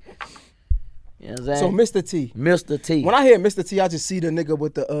respect. You know what I'm saying? So Mr. T. Mr. T. When I hear Mr. T, I just see the nigga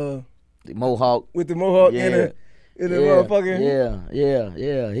with the mohawk. With the mohawk and the motherfucking.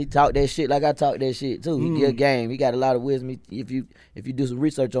 Yeah. He talk that shit like I talk that shit too. He get game. He got a lot of wisdom. If you do some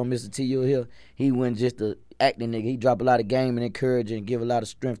research on Mr. T, you'll hear he wasn't just a acting nigga. He drop a lot of game and encourage and give a lot of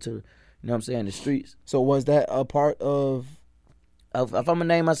strength to, you know what I'm saying, the streets. So was that a part of? If I'm gonna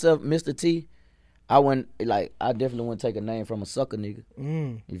name myself Mr. T, I definitely wouldn't take a name from a sucker nigga.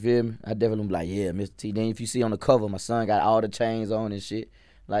 You feel me? I definitely be like, yeah, Mr. T. Then if you see on the cover, my son got all the chains on and shit.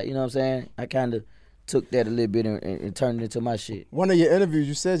 Like, you know what I'm saying? I kind of took that a little bit and turned it into my shit. One of your interviews,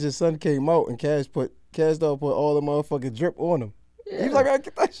 you said your son came out and Kash Dog put all the motherfucking drip on him. Yeah. He was like, I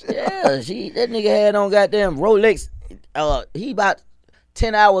get that shit. Yeah, that nigga had on goddamn Rolex. He about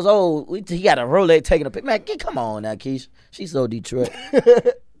 10 hours old. He got a Rolex taking a pic. Man, come on now, Keisha. She's so Detroit.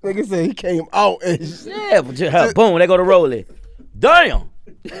 Like I said, he came out and but boom, they go to Rolex. Damn.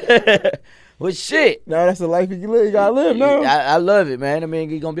 Well, shit. Now that's the life you gotta live now. I love it, man. I mean,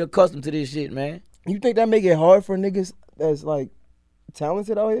 you're gonna be accustomed to this shit, man. You think that make it hard for niggas that's like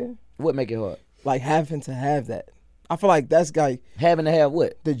talented out here? What make it hard? Like having to have that. I feel like that's like having to have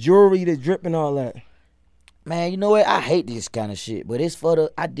what? The jewelry, the drip, and all that. Man, you know what? I hate this kind of shit, but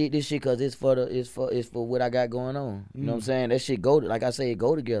I did this shit because it's for what I got going on. You know what I'm saying? That shit like I say, it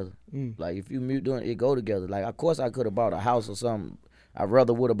go together. Like if you mute doing it, go together. Like of course I could have bought a house or something. I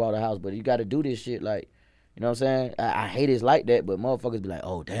rather would have bought a house, but you got to do this shit. Like, you know what I'm saying? I hate it like that, but motherfuckers be like,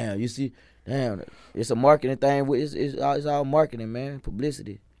 oh damn, you see, damn, it's a marketing thing. It's all marketing, man,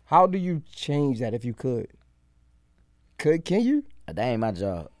 publicity. How do you change that if you could? Can you? That ain't my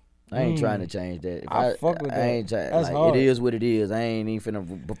job. I ain't trying to change that. I fuck with that. I ain't trying. That's hard. It is what it is. I ain't even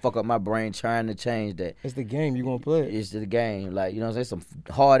finna fuck up my brain trying to change that. It's the game you gonna play. It's the game. Like, you know what I'm saying? Some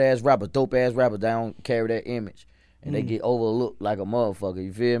hard ass rappers, dope ass rappers, they don't carry that image, and they get overlooked like a motherfucker.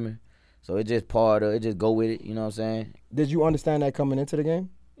 You feel me? So it just go with it. You know what I'm saying? Did you understand that coming into the game?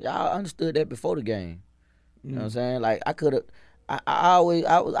 Yeah, I understood that before the game. You know what I'm saying? Like I could have.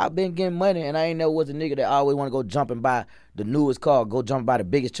 I've been getting money, and I ain't never was a nigga that always want to go jump and buy the newest car, go jump and buy the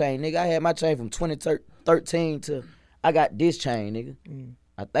biggest chain. Nigga, I had my chain from 2013 to I got this chain, nigga.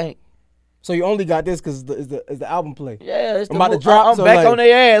 I think. So you only got this because is the album play? Yeah, it's I'm about to drop. I'm so back like, on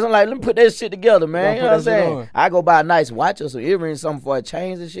their ass. I'm like, let me put that shit together, man. You know what I'm saying? on. I go buy a nice watch or some earrings, something for a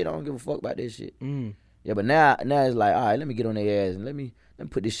chains and shit. I don't give a fuck about this shit. Yeah, but now it's like, all right, let me get on their ass and let me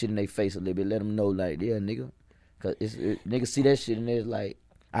put this shit in their face a little bit. Let them know, like, yeah, nigga. Because niggas see that shit and it's like,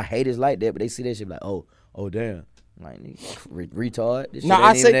 I hate it's like that, but they see that shit like, oh damn. Like, retard. This shit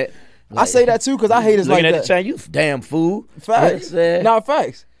I say that. Like, I say that too because I hate it's like at that. The chain, you damn fool. Facts.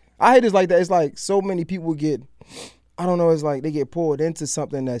 Facts. I hate it's like that. It's like so many people get, I don't know, it's like they get pulled into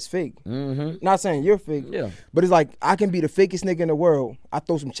something that's fake. Not saying you're fake, but it's like I can be the fakest nigga in the world. I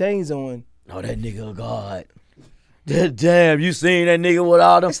throw some chains on. Oh, that nigga a god. Damn, you seen that nigga with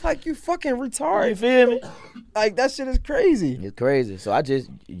all them? It's like you fucking retarded. You feel me? Like that shit is crazy. It's crazy. So I just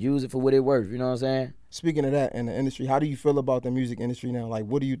use it for what it worth. You know what I'm saying? Speaking of that in the industry, how do you feel about the music industry now? Like,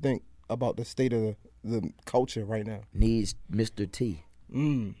 what do you think about the state of the culture right now? Needs Mr. T.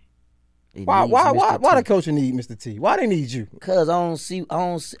 Why the culture need Mr. T? Why they need you? Cause I don't see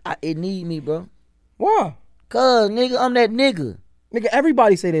it need me, bro. Why? Cause nigga, I'm that nigga. Nigga,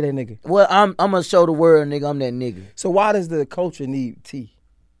 everybody say they that nigga. Well, I'm gonna show the world, nigga, I'm that nigga. So why does the culture need T?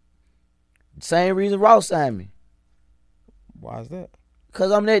 Same reason Ross signed me. Why is that?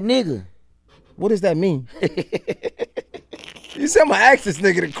 Cause I'm that nigga. What does that mean? You said I'm gonna ask this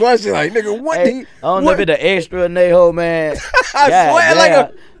nigga the question, like, nigga, what? Hey, I don't know if it's the extra Neho, man. I swear, like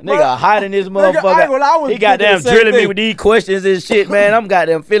a nigga hot in this motherfucker. Nigga, he goddamn drilling me with these questions and shit, man. I'm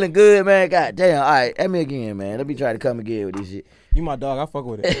goddamn feeling good, man. Goddamn. All right, at me again, man. Let me try to come again with this shit. You my dog. I fuck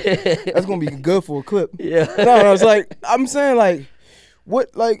with it. That's gonna be good for a clip. Yeah. No, it's like I'm saying, like,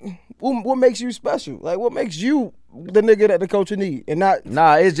 what makes you special? Like, what makes you the nigga that the culture need and not?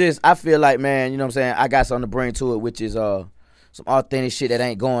 Nah, it's just I feel like, man. You know what I'm saying? I got something to bring to it, which is some authentic shit that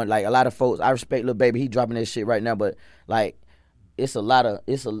ain't going. Like a lot of folks, I respect Lil Baby. He dropping that shit right now, but like it's a lot.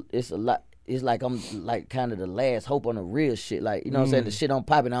 It's like I'm like kind of the last hope on the real shit. Like, you know what I'm saying? The shit I'm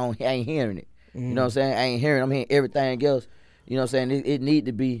popping, I ain't hearing it. You know what I'm saying? I ain't hearing. I'm hearing everything else. You know what I'm saying? It need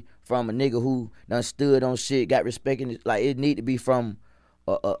to be from a nigga who done stood on shit, got respect in it. Like, it need to be from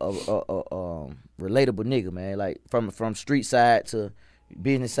a relatable nigga, man. Like from street side to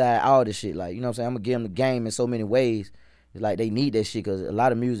business side, all this shit. Like, you know what I'm saying? I'm gonna give them the game in so many ways. It's like they need that shit because a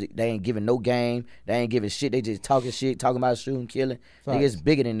lot of music, they ain't giving no game. They ain't giving shit. They just talking shit, talking about shooting, killing. Facts. Nigga, it's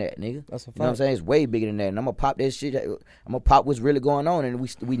bigger than that, nigga. That's a fact. You know what I'm saying? It's way bigger than that. And I'm going to pop that shit. I'm going to pop what's really going on. And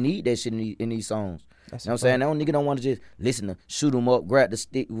we need that shit in these songs. That's, you know what I'm saying? That nigga don't want to just listen to shoot them up, grab the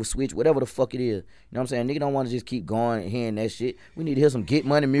stick, switch, whatever the fuck it is. You know what I'm saying? Nigga don't want to just keep going and hearing that shit. We need to hear some get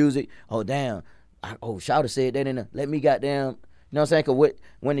money music. Oh, damn. Shouter said that in the, let me goddamn, you know what I'm saying? Because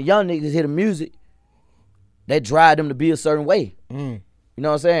when the young niggas hear the music, that drive them to be a certain way. You know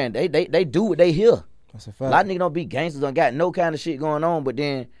what I'm saying? They do what they hear. That's a fact. A lot of niggas don't be gangsters, don't got no kind of shit going on, but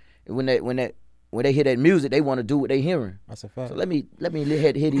then when they hear that music, they want to do what they hearing. That's a fact. So let me let these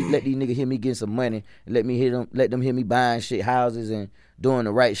niggas hear me getting some money, and let them hear me buying shit, houses, and doing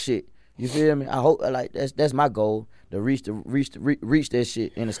the right shit. You feel me? I hope like that's my goal, to reach that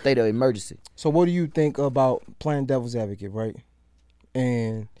shit in a state of emergency. So what do you think about playing devil's advocate, right?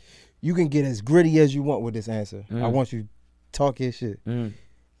 And you can get as gritty as you want with this answer. I want you to talk your shit.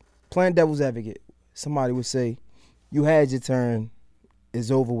 Playing devil's advocate, somebody would say, you had your turn, it's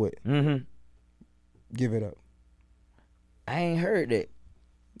over with. Give it up. I ain't heard that.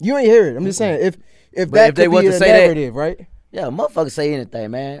 You ain't hear it. I'm just saying, if that they could want be to a say narrative, that, right? Yeah, a motherfucker say anything,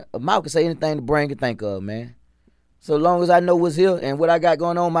 man. A mouth can say anything the brain can think of, man. So long as I know what's here and what I got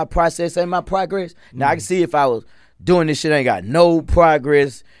going on, my process and my progress. Now, I can see if I was doing this shit, I ain't got no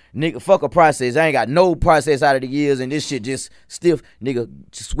progress. Nigga, fuck a process. I ain't got no process out of the years, and this shit just stiff. Nigga,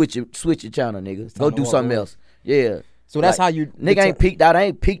 just switch your channel, nigga. Go do something else. Yeah. So that's how you... Nigga ain't peaked out. I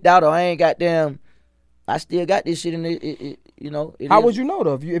ain't peaked out, or I ain't goddamn... I still got this shit in it, you know. How would you know,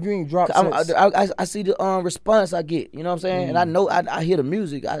 though, if you ain't dropped since? I see the response I get, you know what I'm saying? And I know, I hear the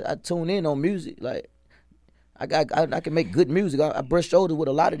music. I tune in on music. Like, I can make good music. I brush shoulders with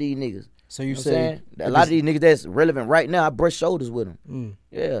a lot of these niggas. So you say a lot of these niggas that's relevant right now, I brush shoulders with them.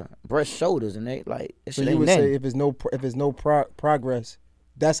 Yeah, brush shoulders, and they like. So you would say if it's no progress,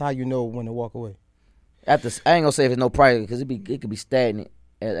 that's how you know when to walk away. I ain't gonna say if it's no progress because it could be stagnant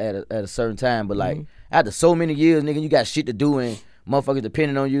at a certain time, but like after so many years, nigga, you got shit to do and motherfuckers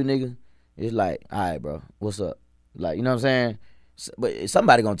depending on you, nigga. It's like, all right, bro, what's up? Like, you know what I'm saying? But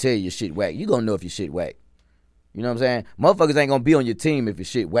somebody gonna tell you your shit whack. You gonna know if your shit whack. You know what I'm saying? Motherfuckers ain't gonna be on your team if your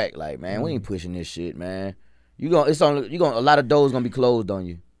shit whack. Like, man, we ain't pushing this shit, man. A lot of doors gonna be closed on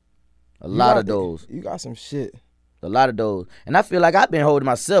you. A lot of doors. You got some shit. A lot of doors. And I feel like I've been holding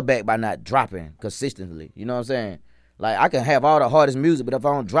myself back by not dropping consistently. You know what I'm saying? Like, I can have all the hardest music, but if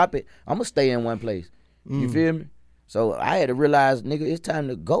I don't drop it, I'm going to stay in one place. You feel me? So I had to realize, nigga, it's time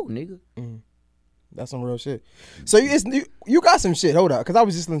to go, nigga. That's some real shit. So you got some shit. Hold up, because I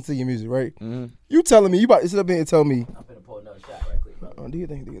was just listening to your music, right? You telling me, you about to sit up here and tell me. I'm finna pour another shot right quick, bro. Do you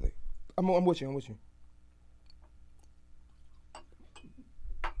think? I'm with you.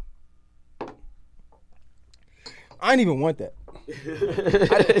 I ain't even want that.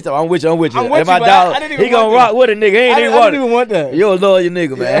 So I'm with you. I'm with and you, my but dog, I didn't even he gonna want rock with a nigga. He ain't even I didn't even want that. You a loyal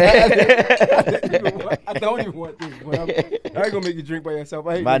nigga, man. I don't even want this. But I ain't gonna make you drink by yourself.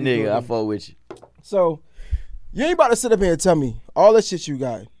 I hate My when you do nigga, I it. fuck with you. So you ain't about to sit up here and tell me all the shit you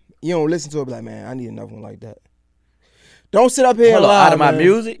got. You don't listen to it, be like, man, I need another one like that. Don't sit up here and Hold on, lie, out of my man.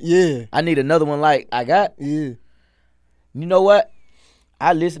 music? Yeah. I need another one like I got. Yeah. You know what?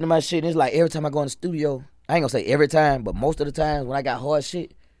 I listen to my shit, and it's like every time I go in the studio, I ain't gonna say every time, but most of the times when I got hard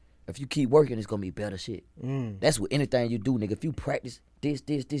shit, if you keep working, it's gonna be better shit. That's with anything you do, nigga. If you practice this,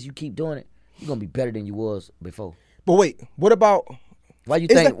 you keep doing it, you're gonna be better than you was before. But wait, what about Why you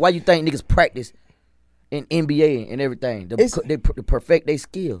think niggas practice in NBA and everything? They perfect their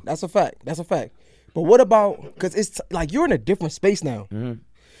skill. That's a fact. But what about, because it's like you're in a different space now.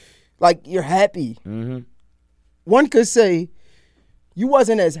 Like you're happy. One could say you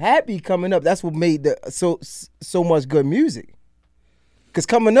wasn't as happy coming up. That's what made so much good music. Because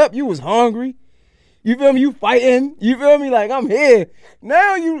coming up, you was hungry. You feel me? You fighting. You feel me? Like, I'm here.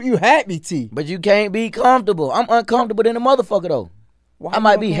 Now you happy, T. But you can't be comfortable. I'm uncomfortable than a motherfucker, though. Why I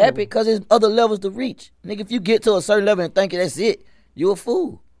might be happy because there's other levels to reach. Nigga, if you get to a certain level and think that's it, you a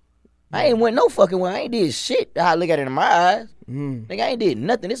fool. I ain't went no fucking way. I ain't did shit. How I look at it in my eyes. Nigga, I ain't did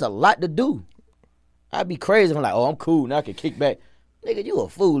nothing. It's a lot to do. I'd be crazy if I'm like, oh, I'm cool. Now I can kick back. Nigga, you a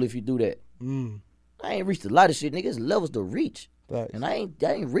fool if you do that. I ain't reached a lot of shit, nigga. It's levels to reach. Thanks. And I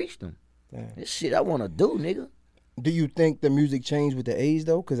ain't reached them. Damn. This shit I want to do, nigga. Do you think the music changed with the age,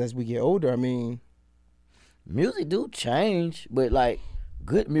 though? Because as we get older, I mean... Music do change, but, like,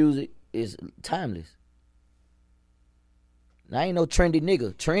 good music is timeless. I ain't no trendy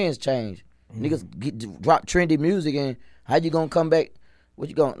nigga. Trends change. Niggas drop trendy music, and how you gonna come back? What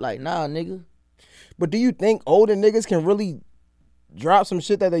you gonna, like, nah, nigga. But do you think older niggas can really drop some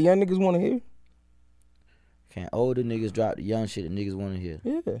shit that the young niggas want to hear? Can older niggas drop the young shit that niggas want to hear?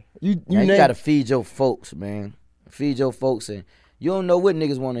 Yeah. You gotta feed your folks, man. Feed your folks, and you don't know what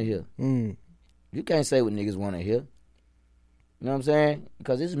niggas want to hear. You can't say what niggas want to hear. You know what I'm saying?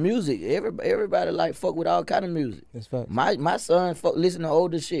 Because it's music. Everybody like fuck with all kind of music. That's fact. My son listen to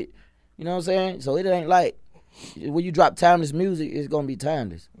older shit. You know what I'm saying? So it ain't like when you drop timeless music, it's gonna be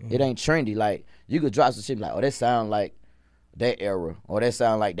timeless. It ain't trendy. Like you could drop some shit like, oh, that sound like that era, or that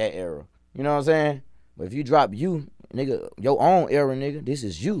sound like that era. You know what I'm saying? But if you drop you, nigga, your own era, nigga, this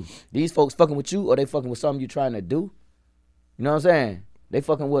is you. These folks fucking with you, or they fucking with something you trying to do. You know what I'm saying? They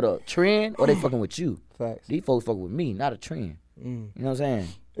fucking with a trend, or they fucking with you. Facts. These folks fucking with me, not a trend. You know what I'm saying?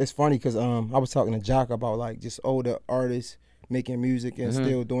 It's funny because I was talking to Jock about like just older artists making music and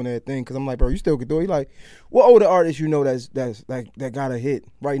still doing their thing. Because I'm like, bro, you still can do it. He's like, what older artists you know that's like that got a hit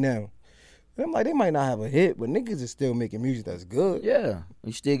right now? And I'm like, they might not have a hit, but niggas is still making music that's good. Yeah,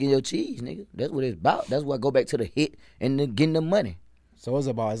 you still getting your cheese, nigga. That's what it's about. That's why I go back to the hit and then getting the money. So it's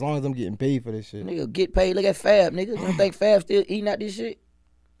about as long as I'm getting paid for this shit. Nigga, get paid. Look at Fab, nigga. You don't think Fab still eating out this shit?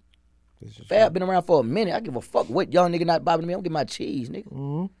 Fab been around for a minute. I give a fuck what young nigga not bobbing me. I'm getting my cheese,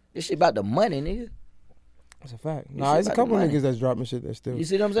 nigga. This shit about the money, nigga. That's a fact. Nah, it's a couple niggas that's dropping shit that's still. You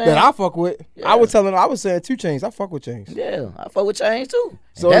see what I'm saying? That I fuck with. Yeah. I was saying 2 Chainz. I fuck with Chainz. Yeah, I fuck with Chainz too.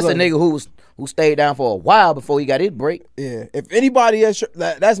 So And that's like, a nigga who stayed down for a while before he got his break. Yeah. If anybody else,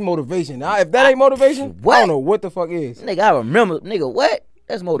 that's motivation. Now, if that ain't motivation, What? I don't know what the fuck is. Nigga, I remember, nigga, what?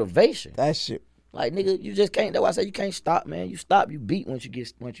 That's motivation. That shit. Like, nigga, you just can't. That's why I say you can't stop, man. You stop, you beat once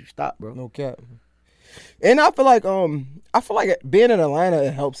you stop, bro. No cap. And I feel like being in Atlanta,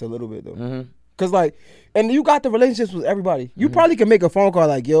 it helps a little bit though. Cause like, and you got the relationships with everybody. You probably can make a phone call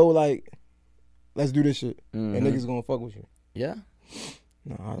like, yo, like, let's do this shit, and niggas gonna fuck with you. Yeah.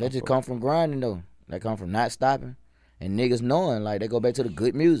 No, That just come from grinding though. That come from not stopping, and niggas knowing like they go back to the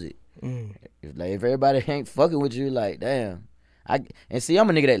good music. If everybody ain't fucking with you, like damn. And see, I'm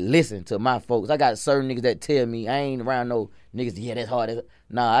a nigga that listen to my folks. I got certain niggas that tell me I ain't around no niggas. Yeah, that's hard.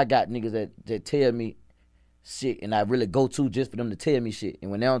 Nah, I got niggas that tell me shit, and I really go to just for them to tell me shit.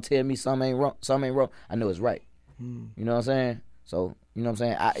 And when they don't tell me something ain't wrong, I know it's right. You know what I'm saying? So you know what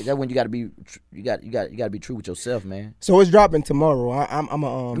I'm saying? That's when you gotta be true with yourself, man. So it's dropping tomorrow. I'm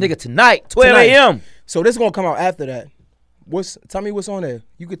a Nigga, tonight, 12 a.m. So this gonna come out after that. Tell me what's on there.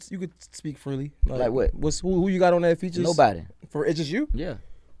 You could speak freely. Like what? Who you got on that features? Nobody. It's just you? Yeah.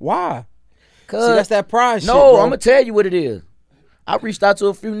 Why? See, that's that pride shit, No, bro. I'm gonna tell you what it is. I reached out to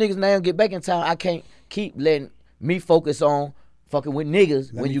a few niggas now and get back in town. I can't keep letting me focus on fucking with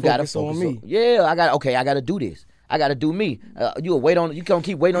niggas when you gotta focus on me. Yeah, I gotta do this. I gotta do me. You can't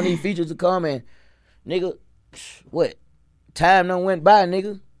keep waiting on these features to come and nigga, what? Time done went by,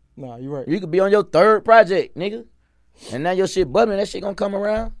 nigga. Nah, you right. You could be on your third project, nigga. And now your shit bubbling, that shit gonna come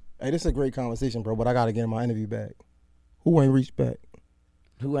around. Hey, this is a great conversation, bro, but I gotta get in my interview back. Who ain't reached back?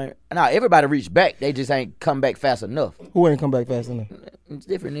 Nah, everybody reached back. They just ain't come back fast enough. Who ain't come back fast enough? It's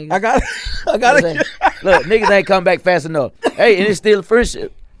different, nigga. I gotta Look, niggas ain't come back fast enough. Hey, and it's still a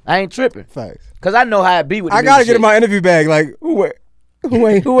friendship. I ain't tripping. Facts. Cause I know how it be with. I gotta get in my interview bag. Like who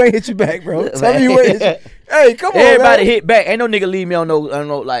ain't hit you back, bro? Tell me who ain't hit you. Hey, come on, everybody man. hit back. Ain't no nigga leave me on no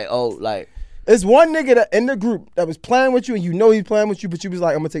like. It's one nigga that in the group that was playing with you, and you know he's playing with you, but you was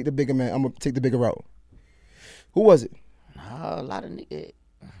like, I'm gonna take the bigger man. I'm gonna take the bigger route. Who was it? A lot of niggas.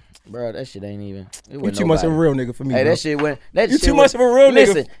 Bro, that shit ain't even. You too much of a real nigga for me. Hey, bro. that shit went. You too much of a real nigga.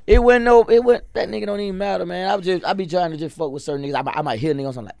 Listen, it went. That nigga don't even matter, man. I be trying to just fuck with certain niggas. I might hear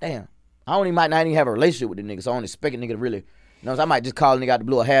niggas. I'm like, damn. Might not even have a relationship with the nigga, so I don't expect a nigga to really. You know, so I might just call a nigga out the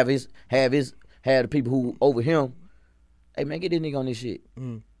blue or have the people who over him. Hey man, get this nigga on this shit.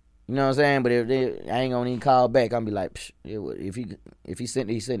 You know what I'm saying? But if I ain't gonna even call back, I'm be like, if he sent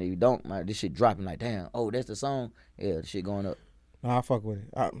it, he sent it. If you don't, this shit dropping like, damn. Oh, that's the song. Yeah, the shit going up. Nah, I fuck with it.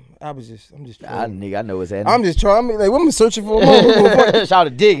 I'm just. Nigga, I know what's happening. I'm just trying. I mean, like, I'm searching for a moment. Shout to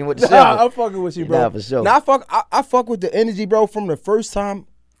digging with the show. Nah, I'm fucking with you, bro. Nah, for sure. Nah, I fuck with the energy, bro. From the first time,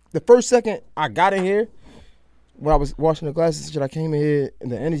 the first second I got in here, when I was washing the glasses and shit, I came in here,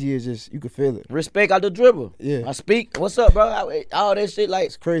 and the energy is just, you could feel it. Respect out the dribble. Yeah. I speak. What's up, bro? All that shit, like.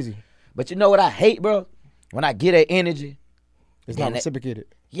 It's crazy. But you know what I hate, bro? When I get that energy. It's not reciprocated.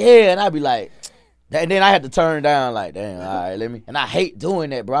 Yeah, and I be like. And then I had to turn down, like, damn, all right, let me. And I hate doing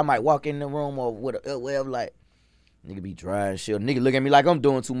that, bro. I might walk in the room or whatever, like, nigga be dry and shit. Nigga look at me like I'm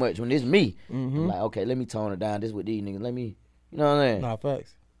doing too much when it's me. I'm like, okay, let me tone it down. This with these niggas. Let me, you know what I'm saying? Nah,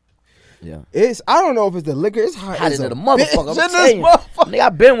 facts. Yeah. I don't know if it's the liquor. It's hot as a the motherfucker. I'm telling you. Nigga, I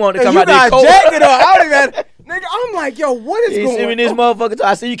been wanting to come you out this got cold. jacket on. I don't even. Nigga, I'm like, yo, what is You going on? see me this motherfucker?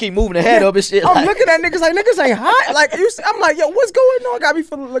 I see you keep moving the head up and shit. I'm looking at niggas like niggas ain't hot. Like I'm like, yo, what's going on? Got me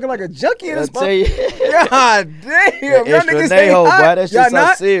looking like a junkie in this motherfucker. God damn, y'all niggas ain't hot. Boy, that shit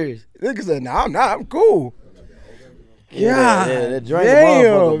so serious. Niggas say, nah, I'm not. I'm cool. Yeah, that drink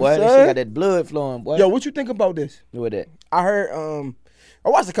motherfucker, boy. That shit got that blood flowing, boy. Yo, what you think about this? What that? I heard. I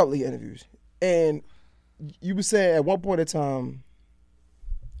watched a couple of your interviews, and you were saying at one point in time,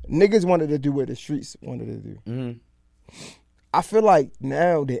 niggas wanted to do what the streets wanted to do. Mm-hmm. I feel like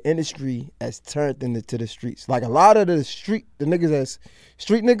now the industry has turned into the streets. Like a lot of the niggas that's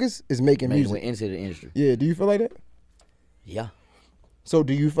street niggas is making music. Went into the industry. Yeah, do you feel like that? Yeah. So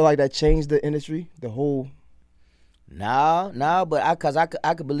do you feel like that changed the industry, the whole? No, but I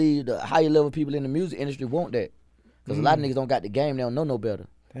could believe the higher level people in the music industry want that. Because a lot of niggas don't got the game, they don't know no better.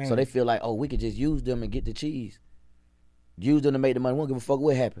 Damn. So they feel like, oh, we could just use them and get the cheese. Use them to make the money. We don't give a fuck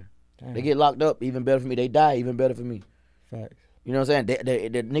what happened. Damn. They get locked up, even better for me. They die, even better for me. Facts. You know what I'm saying?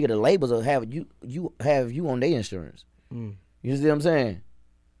 The nigga, the labels will have you on their insurance. You see what I'm saying?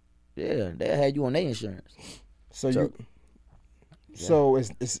 Yeah, they'll have you on their insurance. So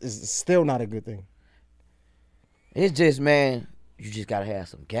it's still not a good thing. It's just, man, you just gotta have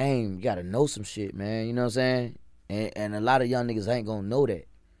some game. You gotta know some shit, man. You know what I'm saying? And a lot of young niggas ain't gonna know that. You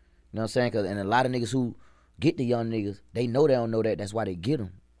know what I'm saying? And a lot of niggas who get the young niggas, they know they don't know that. That's why they get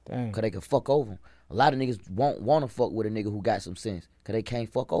them. Damn. Because they can fuck over them. A lot of niggas won't want to fuck with a nigga who got some sense. Because they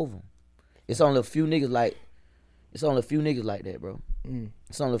can't fuck over them. It's only a few niggas like that, bro.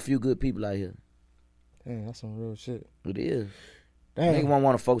 It's only a few good people out here. Damn, that's some real shit. It is. Damn. Nigga won't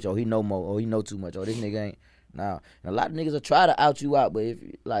want to fuck with you. Oh, he know more. Oh, he know too much. Oh, this nigga ain't. Nah. And a lot of niggas will try to out you out, but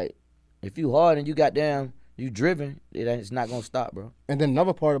if you hard and you goddamn, you driven, it's not gonna stop, bro. And then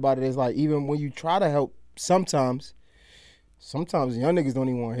another part about it is like, even when you try to help, sometimes young niggas don't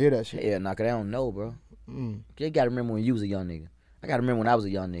even want to hear that shit. Yeah, nah, cause they don't know, bro. You gotta remember when you was a young nigga. I gotta remember when I was a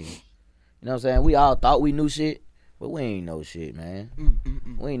young nigga. You know what I'm saying? We all thought we knew shit, but we ain't know shit, man.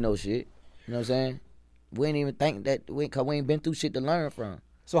 We ain't know shit. You know what I'm saying? We ain't even think that, cause we ain't been through shit to learn from.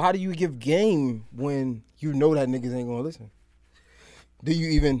 So how do you give game when you know that niggas ain't gonna listen? Do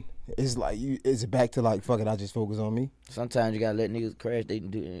you even? Is it back to like, fuck it, I just focus on me? Sometimes you gotta let niggas crash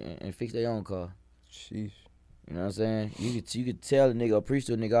and fix their own car. Sheesh. You know what I'm saying? You could tell a nigga or preach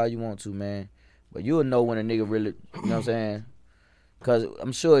to a nigga all you want to, man. But you'll know when a nigga really, you know what I'm saying? Because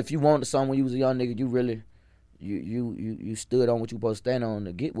I'm sure if you wanted something when you was a young nigga, you really, you stood on what you supposed to stand on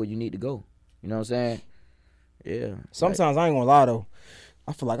to get where you need to go. You know what I'm saying? Yeah. Sometimes I ain't gonna lie though.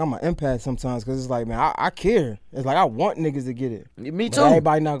 I feel like I'm an empath sometimes because it's like, man, I care. It's like I want niggas to get it. Me But too.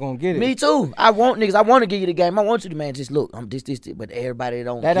 everybody not gonna get it. Me too. I want niggas. I want to give you the game. I want you to, man, just look. I'm this. But everybody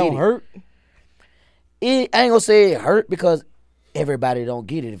don't That get don't it. hurt. I ain't gonna say it hurt because everybody don't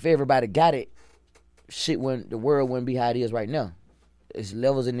get it. If everybody got it, the world wouldn't be how it is right now. It's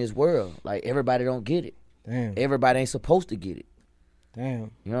levels in this world. Like, everybody don't get it. Damn. Everybody ain't supposed to get it.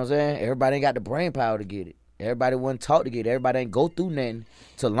 Damn. You know what I'm saying? Everybody ain't got the brain power to get it. Everybody wasn't taught to get it. Everybody ain't go through nothing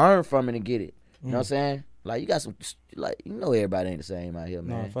to learn from it and get it. You know what I'm saying? Like, you got some, like, you know everybody ain't the same out here,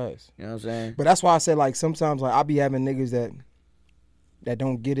 man. No, facts. You know what I'm saying? But that's why I said, like, sometimes, like, I be having niggas that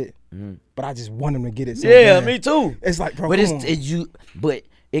don't get it, but I just want them to get it. So bad. Me too. It's like, bro, But come on. But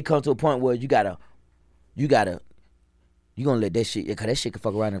it comes to a point where you gonna let that shit, because that shit can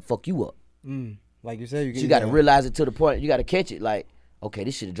fuck around and fuck you up. Like you said, You gotta realize it to the point, you gotta catch it. Like, okay,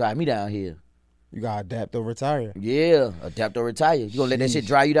 this shit'll drive me down here. You gotta adapt or retire. Yeah, adapt or retire. You gonna let that shit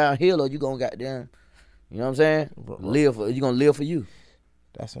drive you downhill, or you gonna goddamn, you know what I'm saying? You gonna live for you.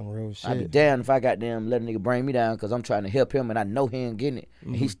 That's some real shit. I'd be damned if I goddamn let a nigga bring me down because I'm trying to help him and I know he ain't getting it.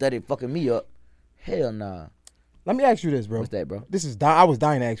 And he studied fucking me up. Hell nah. Let me ask you this, bro. What's that, bro? I was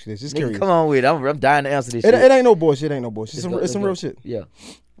dying to ask you this. Just Nigga, curious. come on with it. I'm dying to answer this It shit. ain't no bullshit. It ain't no bullshit. It's some real shit. Yeah.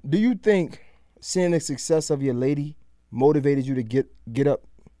 Do you think seeing the success of your lady motivated you to get up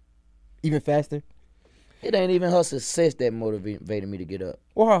even faster? It ain't even her success that motivated me to get up.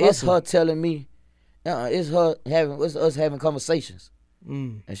 Or her It's hustle? her telling me, it's us having conversations.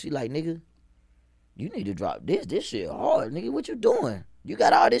 And she like, nigga, you need to drop this. This shit hard, nigga. What you doing? You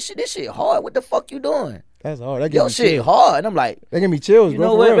got all this shit. This shit hard. What the fuck you doing? That's hard. That Your shit hard. And I'm like, That give me chills, you bro.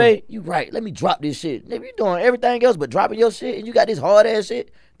 know for what, real. babe? You right. Let me drop this shit. Nigga, you doing everything else but dropping your shit and you got this hard ass shit.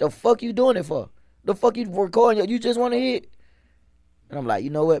 The fuck you doing it for? The fuck you recording? You just want to hit? And I'm like,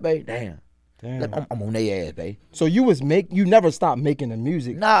 you know what, babe? Damn. I'm on their ass, babe. So you never stopped making the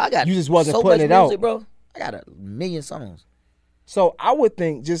music. Nah, I got You just wasn't so putting much it music, out. bro. I got 1,000,000 songs. So I would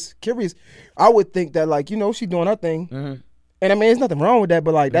think, just curious, I would think that, like, you know, she doing her thing. And I mean, there's nothing wrong with that,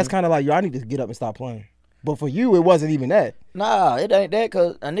 but like, that's kind of like, yo, I need to get up and stop playing. But for you, it wasn't even that. Nah, it ain't that,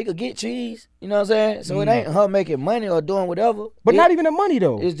 because a nigga get cheese. You know what I'm saying? So it ain't her making money or doing whatever. But not even the money,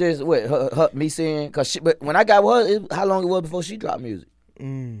 though. It's just, me saying, because but when I got with her, how long it was before she dropped music?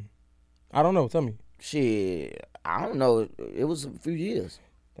 I don't know. Tell me. Shit, I don't know. It was a few years.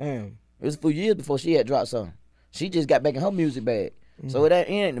 Damn. It was a few years before she had dropped something. She just got back in her music bag. So it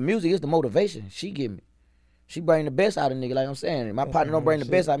ain't the music, is the motivation she give me. She bring the best out of nigga, like I'm saying. My partner don't bring the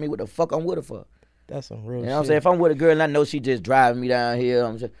best out of me. What the fuck I'm with her for? That's some real shit. You know what I'm saying? If I'm with a girl and I know she just driving me down here,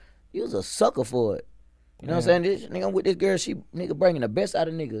 I'm just, you was a sucker for it. You know what I'm saying? This nigga, I'm with this girl, she nigga bringing the best out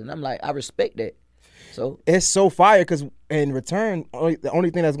of niggas. And I'm like, I respect that. So It's so fire because in return, the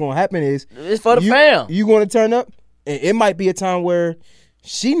only thing that's going to happen is it's for the fam. You going to turn up, and it might be a time where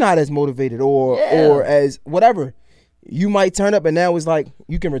she not as motivated or as whatever. You might turn up, and now it's like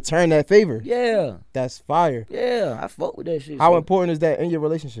you can return that favor. Yeah. That's fire. Yeah, I fuck with that shit. How so. important is that in your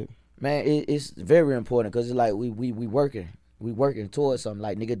relationship? Man, it's very important because it's like we working. We working towards something.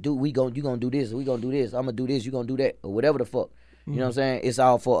 Like, nigga, you gonna do this, we gonna do this, I'm gonna do this, you gonna do that, or whatever the fuck. You know what I'm saying? It's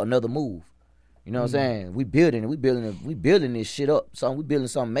all for another move. You know what I'm saying? We building this shit up. We building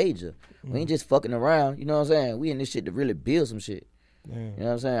something major. We ain't just fucking around. You know what I'm saying? We in this shit to really build some shit. You know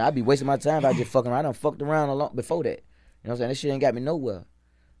what I'm saying? I be wasting my time by just fucking around. I done fucked around a lot before that. You know what I'm saying? This shit ain't got me nowhere.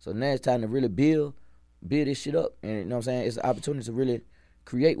 So now it's time to really build this shit up. And you know what I'm saying? It's an opportunity to really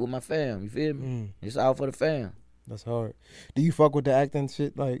create with my fam. You feel me? It's all for the fam. That's hard. Do you fuck with the acting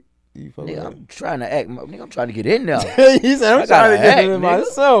shit? Like, do you fuck Nigga, with I'm trying to act. Nigga, I'm trying to get in there. He said, I'm trying to get act, it in nigga.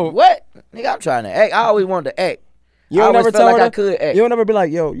 myself. What? Nigga, I'm trying to act. I always wanted to act. You I don't always never felt tell like her I could act. You don't never be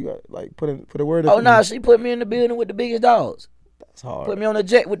like, yo, you got like put a word in. Oh, nah, she put me in the building with the biggest dogs. That's hard. Put me on the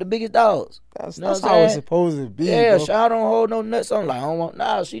jet with the biggest dogs. That's You know what I'm how it's saying? supposed to be. Yeah, bro. I don't hold no nuts. I'm like, I don't want.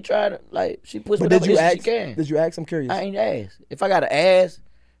 Nah, she tried to, like, she pushed But whatever did you she ask? can. Did you ask? I'm curious. I ain't asked. If I got to ask,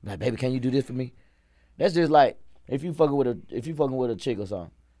 like, baby, can you do this for me? That's just like if you fucking with a chick or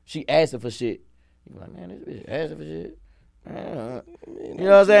something. She asking for shit. You be like, man, this bitch asking for shit. You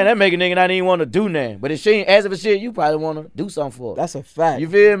know what I'm saying? That make a nigga not even want to do nothing. But if she ain't asking for shit, you probably want to do something for her. That's a fact. You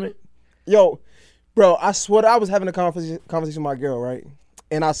feel me? Yo, bro, I swear I was having a conversation with my girl, right?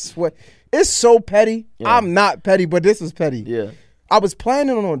 And I swear, it's so petty. Yeah. I'm not petty, but this is petty. Yeah. I was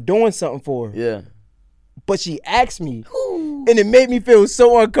planning on doing something for her. Yeah. But she asked me, and it made me feel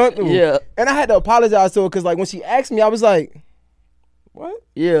so uncomfortable. Yeah. And I had to apologize to her because, like, when she asked me, I was like, what?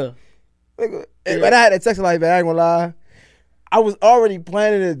 Yeah. And I had to text her like, man, I ain't gonna lie. I was already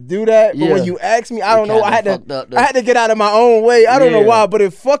planning to do that, but when you asked me, I don't know. I had to get out of my own way. I don't know why, but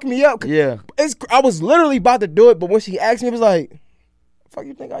it fucked me up. Yeah. I was literally about to do it, but when she asked me, it was like, fuck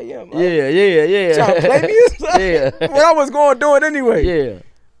you think I am? Like, Yeah. Trying to play me or something? Yeah. When I was going to do it anyway. Yeah.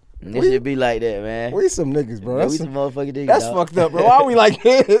 This should be like that, man. We some niggas, bro. We some motherfucking niggas. That's fucked up, bro. Why we like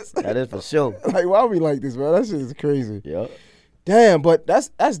this? That is for sure. Like, why we like this, bro? That shit is crazy. Yeah. Damn, but that's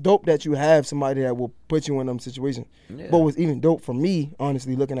dope that you have somebody that will put you in them situations. Yeah. But what's even dope for me,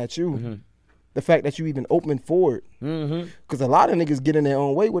 honestly, looking at you, the fact that you even open for it. Because a lot of niggas get in their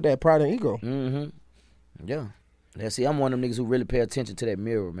own way with that pride and ego. Yeah. Yeah, see, I'm one of them niggas who really pay attention to that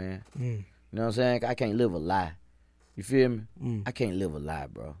mirror, man. You know what I'm saying? I can't live a lie. You feel me? I can't live a lie,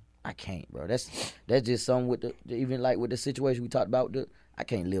 bro. I can't, bro. That's just something with the even like with the situation we talked about. I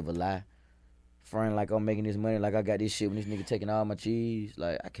can't live a lie. Friend, like I'm making this money, like I got this shit when this nigga taking all my cheese.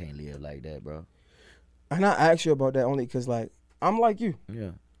 Like I can't live like that, bro. And I ask you about that only because like I'm like you. Yeah.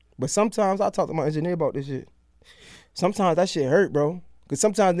 But sometimes I talk to my engineer about this shit. Sometimes that shit hurt, bro. Because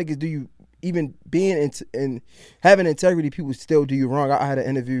sometimes niggas do you, even being in having integrity, people still do you wrong. I had an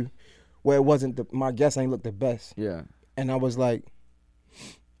interview where it wasn't my guest ain't look the best. Yeah. And I was like,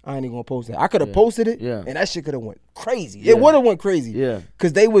 I ain't even gonna post that. I could have posted it, and that shit could have went crazy. Yeah. It would have went crazy. Yeah.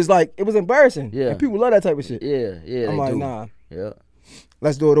 Cause they was like, it was embarrassing. Yeah. And people love that type of shit. Yeah. I'm like, nah. Yeah.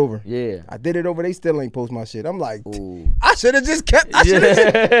 Let's do it over. Yeah. I did it over. They still ain't post my shit. I'm like, ooh. I should have just kept. I should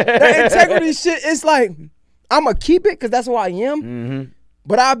have. That integrity shit. It's like I'ma keep it because that's who I am.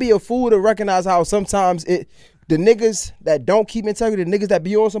 But I'd be a fool to recognize how sometimes the niggas that don't keep integrity, the niggas that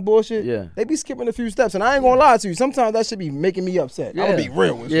be on some bullshit, they be skipping a few steps. And I ain't gonna lie to you. Sometimes that should be making me upset. I'm gonna be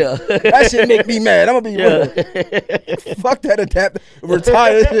real with you. That shit make me mad. I'm gonna be real. Fuck that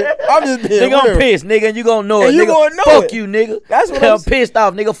retire shit. I'm just being nigga, real. I'm pissed, nigga, and you gonna know and it. You nigga. gonna know Fuck it. you, nigga. That's what I'm pissed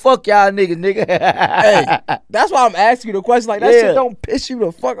off, nigga. Fuck y'all niggas, nigga. Hey, that's why I'm asking you the question. Like, that shit don't piss you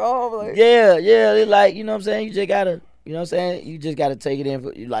the fuck off. Like, yeah. It's like, you know what I'm saying? You just gotta, you know what I'm saying? You just gotta take it in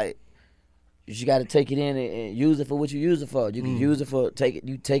for, like, you gotta take it in and use it for what you use it for. You can use it for,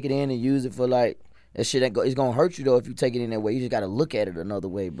 you take it in and use it for, like, that shit ain't it's gonna hurt you, though, if you take it in that way. You just gotta look at it another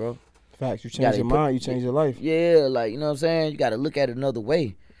way, bro. Facts. You change your mind, you change your life. Yeah, like, you know what I'm saying? You gotta look at it another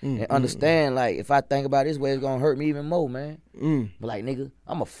way. And understand, like, if I think about it this way, it's gonna hurt me even more, man. But like, nigga,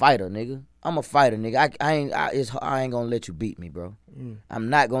 I'm a fighter, nigga. I ain't gonna let you beat me, bro. I'm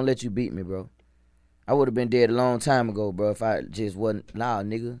not gonna let you beat me, bro. I would have been dead a long time ago, bro, if I just wasn't. Nah,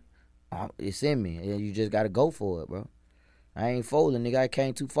 nigga, it's in me, and you just gotta go for it, bro. I ain't folding, nigga. I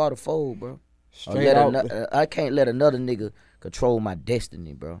came too far to fold, bro. I can't let another nigga control my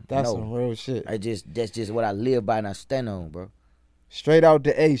destiny, bro. That's some real shit. That's just what I live by and I stand on, bro. Straight out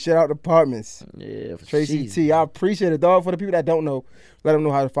the A, straight out the apartments. Yeah, for TracyT. I appreciate it, dog. For the people that don't know, let them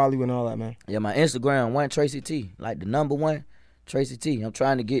know how to follow you and all that, man. Yeah, my Instagram, TracyT. Like the number 1, TracyT. I'm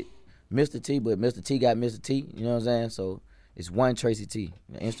trying to get Mr. T, but Mr. T got Mr. T. You know what I'm saying? So it's TracyT.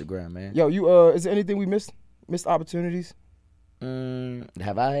 Instagram, man. Yo, you is there anything we missed? Missed opportunities?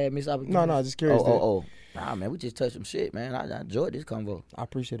 Have I had missed opportunities? No, just curious. Nah, man, we just touched some shit, man. I enjoyed this convo. I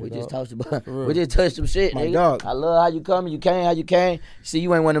appreciate it. We dog. just touched some shit, my nigga. dog. I love how you come, how you came. See,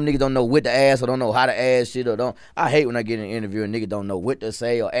 you ain't one of them niggas don't know what to ask or don't know how to ask shit or don't. I hate when I get in an interview and nigga don't know what to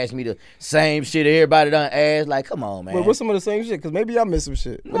say or ask me the same shit everybody done asked. Like, come on, man. Wait, what's some of the same shit? Because maybe I missed some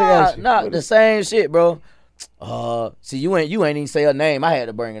shit. The same shit, bro. See, you ain't even say her name. I had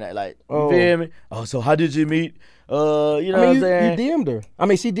to bring it up. Like, you feel me? Oh, so how did you meet? You know what I'm saying? You DM'd her. I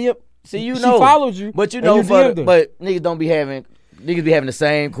mean, she DM'd. See, you she know, followed you, but you know, but niggas be having the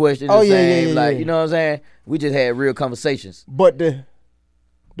same questions. Yeah. You know what I'm saying? We just had real conversations. But the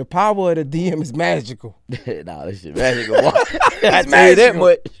power of the DM is magical. Nah, this shit magical. I tell you that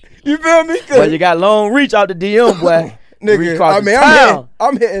much. You feel me? But you got long reach out the DM, boy. Nigga,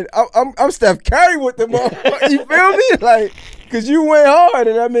 I'm Steph Curry with them. You feel me? Like, cause you went hard,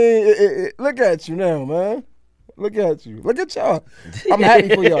 and I mean, look at you now, man. Look at you. Look at y'all. I'm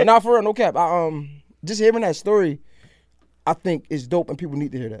happy for y'all. Nah, for real, no cap. Just hearing that story, I think it's dope and people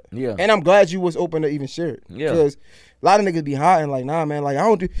need to hear that. Yeah. And I'm glad you was open to even share it. Yeah. Because a lot of niggas be hiding like, nah, man, like,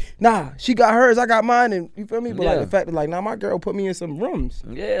 she got hers, I got mine, and you feel me? But like the fact that like, nah, my girl put me in some rooms.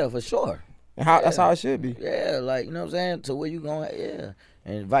 Yeah, for sure. And that's how it should be. Yeah, like, you know what I'm saying? To where you going,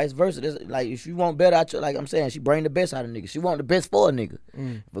 and vice versa. Like, if you want better out you, like I'm saying, she bring the best out of niggas. She want the best for a nigga.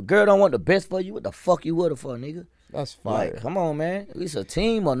 If a girl don't want the best for you, what the fuck you with her for, nigga? That's fire. Like, come on, man. At least a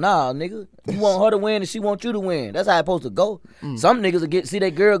team or nah, nigga. You want her to win and she want you to win. That's how it's supposed to go. Some niggas will see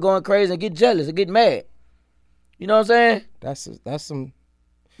that girl going crazy and get jealous and get mad. You know what I'm saying? That's some.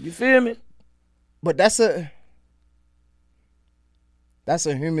 You feel me? But that's a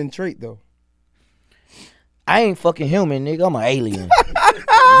human trait, though. I ain't fucking human, nigga. I'm an alien.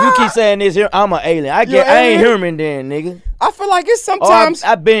 You keep saying this here, I'm an alien. I ain't human then, nigga. I feel like it's sometimes.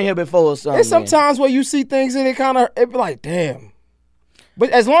 I've been here before or something. It's sometimes where you see things and it be like, damn. But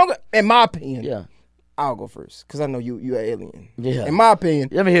as long as, in my opinion, Yeah. I'll go first because I know you're an alien. Yeah. In my opinion,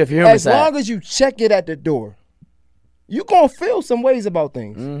 Let me hear if you hear me. as long as you check it at the door, you gonna feel some ways about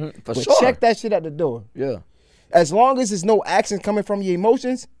things. For but sure. check that shit at the door. Yeah. As long as there's no action coming from your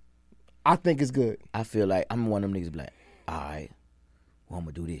emotions, I think it's good. I feel like I'm one of them niggas like, all right, well, I'm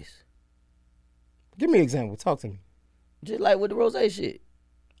going to do this. Give me an example. Talk to me. Just like with the rose shit.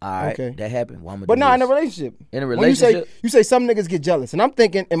 All right, Okay. that happened. Well, I'm gonna But do not this. in a relationship. In a When relationship? you say some niggas get jealous, and I'm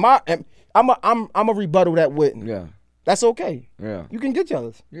thinking, I'm a rebuttal that with. Yeah. That's okay. Yeah. You can get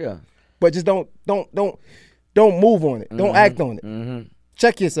jealous, Yeah. but just don't move on it. Don't act on it. Mm-hmm.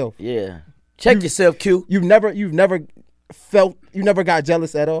 Check yourself. Yeah. Check yourself, Q. You've never got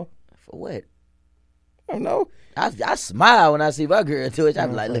jealous at all. For what? I don't know. I smile when I see my girl do it.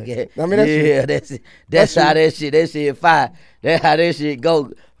 I'm like, look at it. I mean, that's yeah, that's it. That's how that shit fire. That's how that shit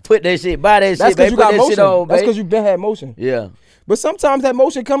go. Put that shit, buy that That's shit, baby. you Put got that motion. shit on, That's baby. because you've been had motion. Yeah. But sometimes that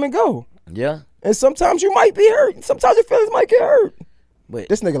motion come and go. Yeah. And sometimes you might be hurt. Sometimes your feelings might get hurt. But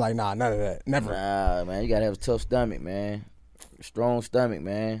This nigga like, nah, none of that. Never. nah, man, you gotta have a tough stomach, man. Strong stomach,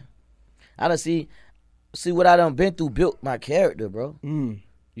 man. I done see what I done been through built my character, bro.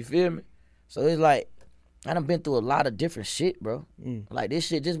 You feel me? So it's like I done been through a lot of different shit, bro. Like this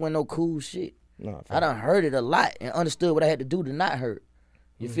shit just wasn't no cool shit. Nah, I done heard it a lot and understood what I had to do to not hurt.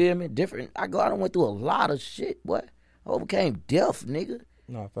 You feel me? I done went through a lot of shit, boy. I overcame death, nigga.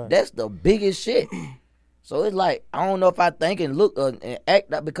 Nah, fact. That's the biggest shit. So it's like, I don't know if I think and look and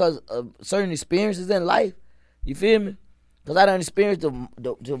act that because of certain experiences in life. You feel me? Because I done experienced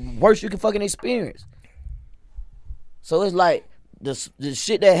the worst you can fucking experience. So it's like, the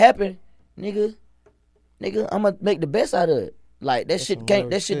shit that happened, nigga, I'm going to make the best out of it. Like, that shit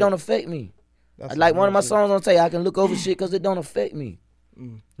don't affect me. That's Like one of my shit. songs on say, I can look over shit because it don't affect me.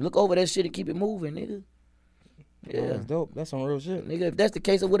 Look over that shit and keep it moving, nigga. Yeah, that's dope. That's some real shit. Nigga, if that's the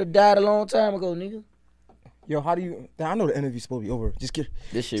case, I would have died a long time ago, nigga. Yo, how do you? I know the interview's supposed to be over. Just kidding.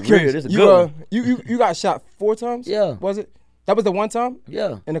 This shit Curious. real. This is a good one. You got shot 4 times? Yeah. Was it? That was the one time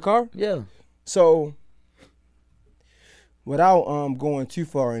Yeah. in the car? Yeah. So, without going too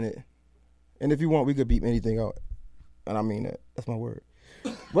far in it, and if you want, we could beep anything out. And I mean that. That's my word.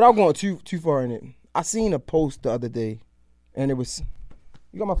 Without going too far in it, I seen a post the other day, and it was.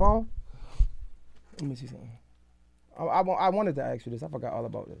 You got my phone? Let me see something. I wanted to ask you this. I forgot all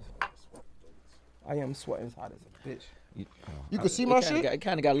about this. I am sweating as hot as a bitch. You can see my shit? It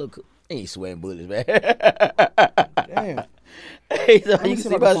kind of got a little. He ain't sweating bullets, man. Damn. Hey, so Let me you can see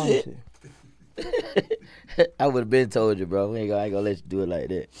see if I can my find shit. I would have been told you, bro. I ain't gonna let you do it like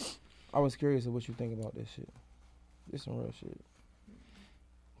that. I was curious of what you think about this shit. This some real shit.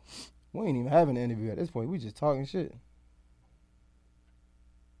 We ain't even having an interview at this point. We just talking shit.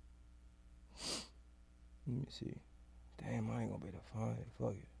 Let me see. Damn, I ain't gonna be able to find it.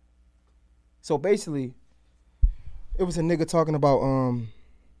 Fuck it. So basically, it was a nigga talking about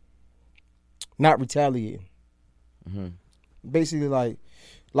not retaliating. Basically, like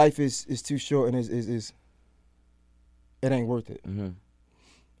life is too short and is it ain't worth it.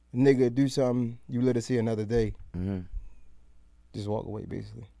 Nigga, do something, you let us see another day. Just walk away,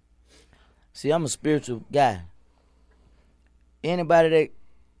 basically. See, I'm a spiritual guy. Anybody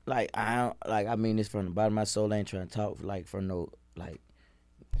that I mean this from the bottom of my soul. I ain't trying to talk like from no like.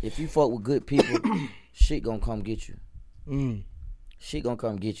 If you fuck with good people, shit gonna come get you. Shit gonna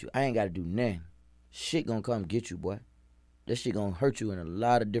come get you. I ain't gotta do nothing. Shit gonna come get you, boy. That shit gonna hurt you in a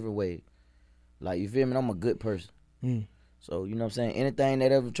lot of different ways. Like, you feel me? I'm a good person. So, you know what I'm saying? Anything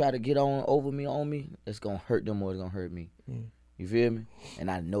that ever try to get on me, it's gonna hurt them or it's gonna hurt me. You feel me? And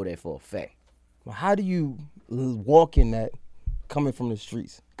I know that for a fact. Well, how do you walk in that coming from the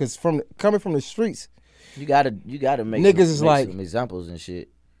streets? Because coming from the streets, you gotta make niggas is like some examples and shit.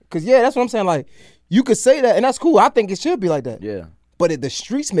 Cause yeah, that's what I'm saying. Like, you could say that, and that's cool. I think it should be like that. Yeah. But the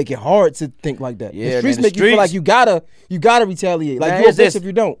streets make it hard to think like that. Yeah, the streets man, make you feel like you gotta retaliate. Like, man, you're a bitch if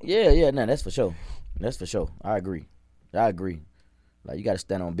you don't. Yeah, no, that's for sure. That's for sure. I agree. Like, you gotta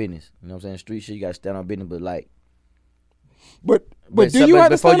stand on business. You know what I'm saying? Street shit, you gotta stand on business. But like, but do you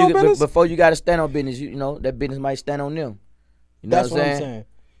have to stand on business? Before you gotta stand on business, you know that business might stand on them. You know that's what I'm saying?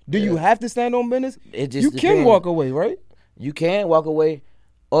 Do you have to stand on business? It just you depends. can walk away, right? You can walk away,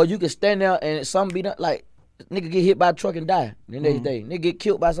 or you can stand there and something be done. Like, nigga get hit by a truck and die the next day. Nigga get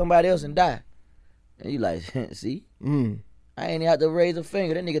killed by somebody else and die. And you like, see? I ain't have to raise a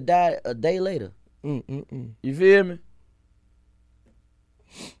finger. That nigga died a day later. You feel me?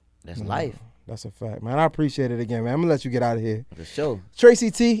 That's life. That's a fact, man. I appreciate it again, man. I'm gonna let you get out of here. For sure.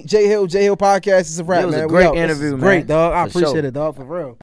 TracyT, J Hill Podcast. It's a wrap, man. It was a great interview, man. Great, dog. I For appreciate sure. it, dog, for real.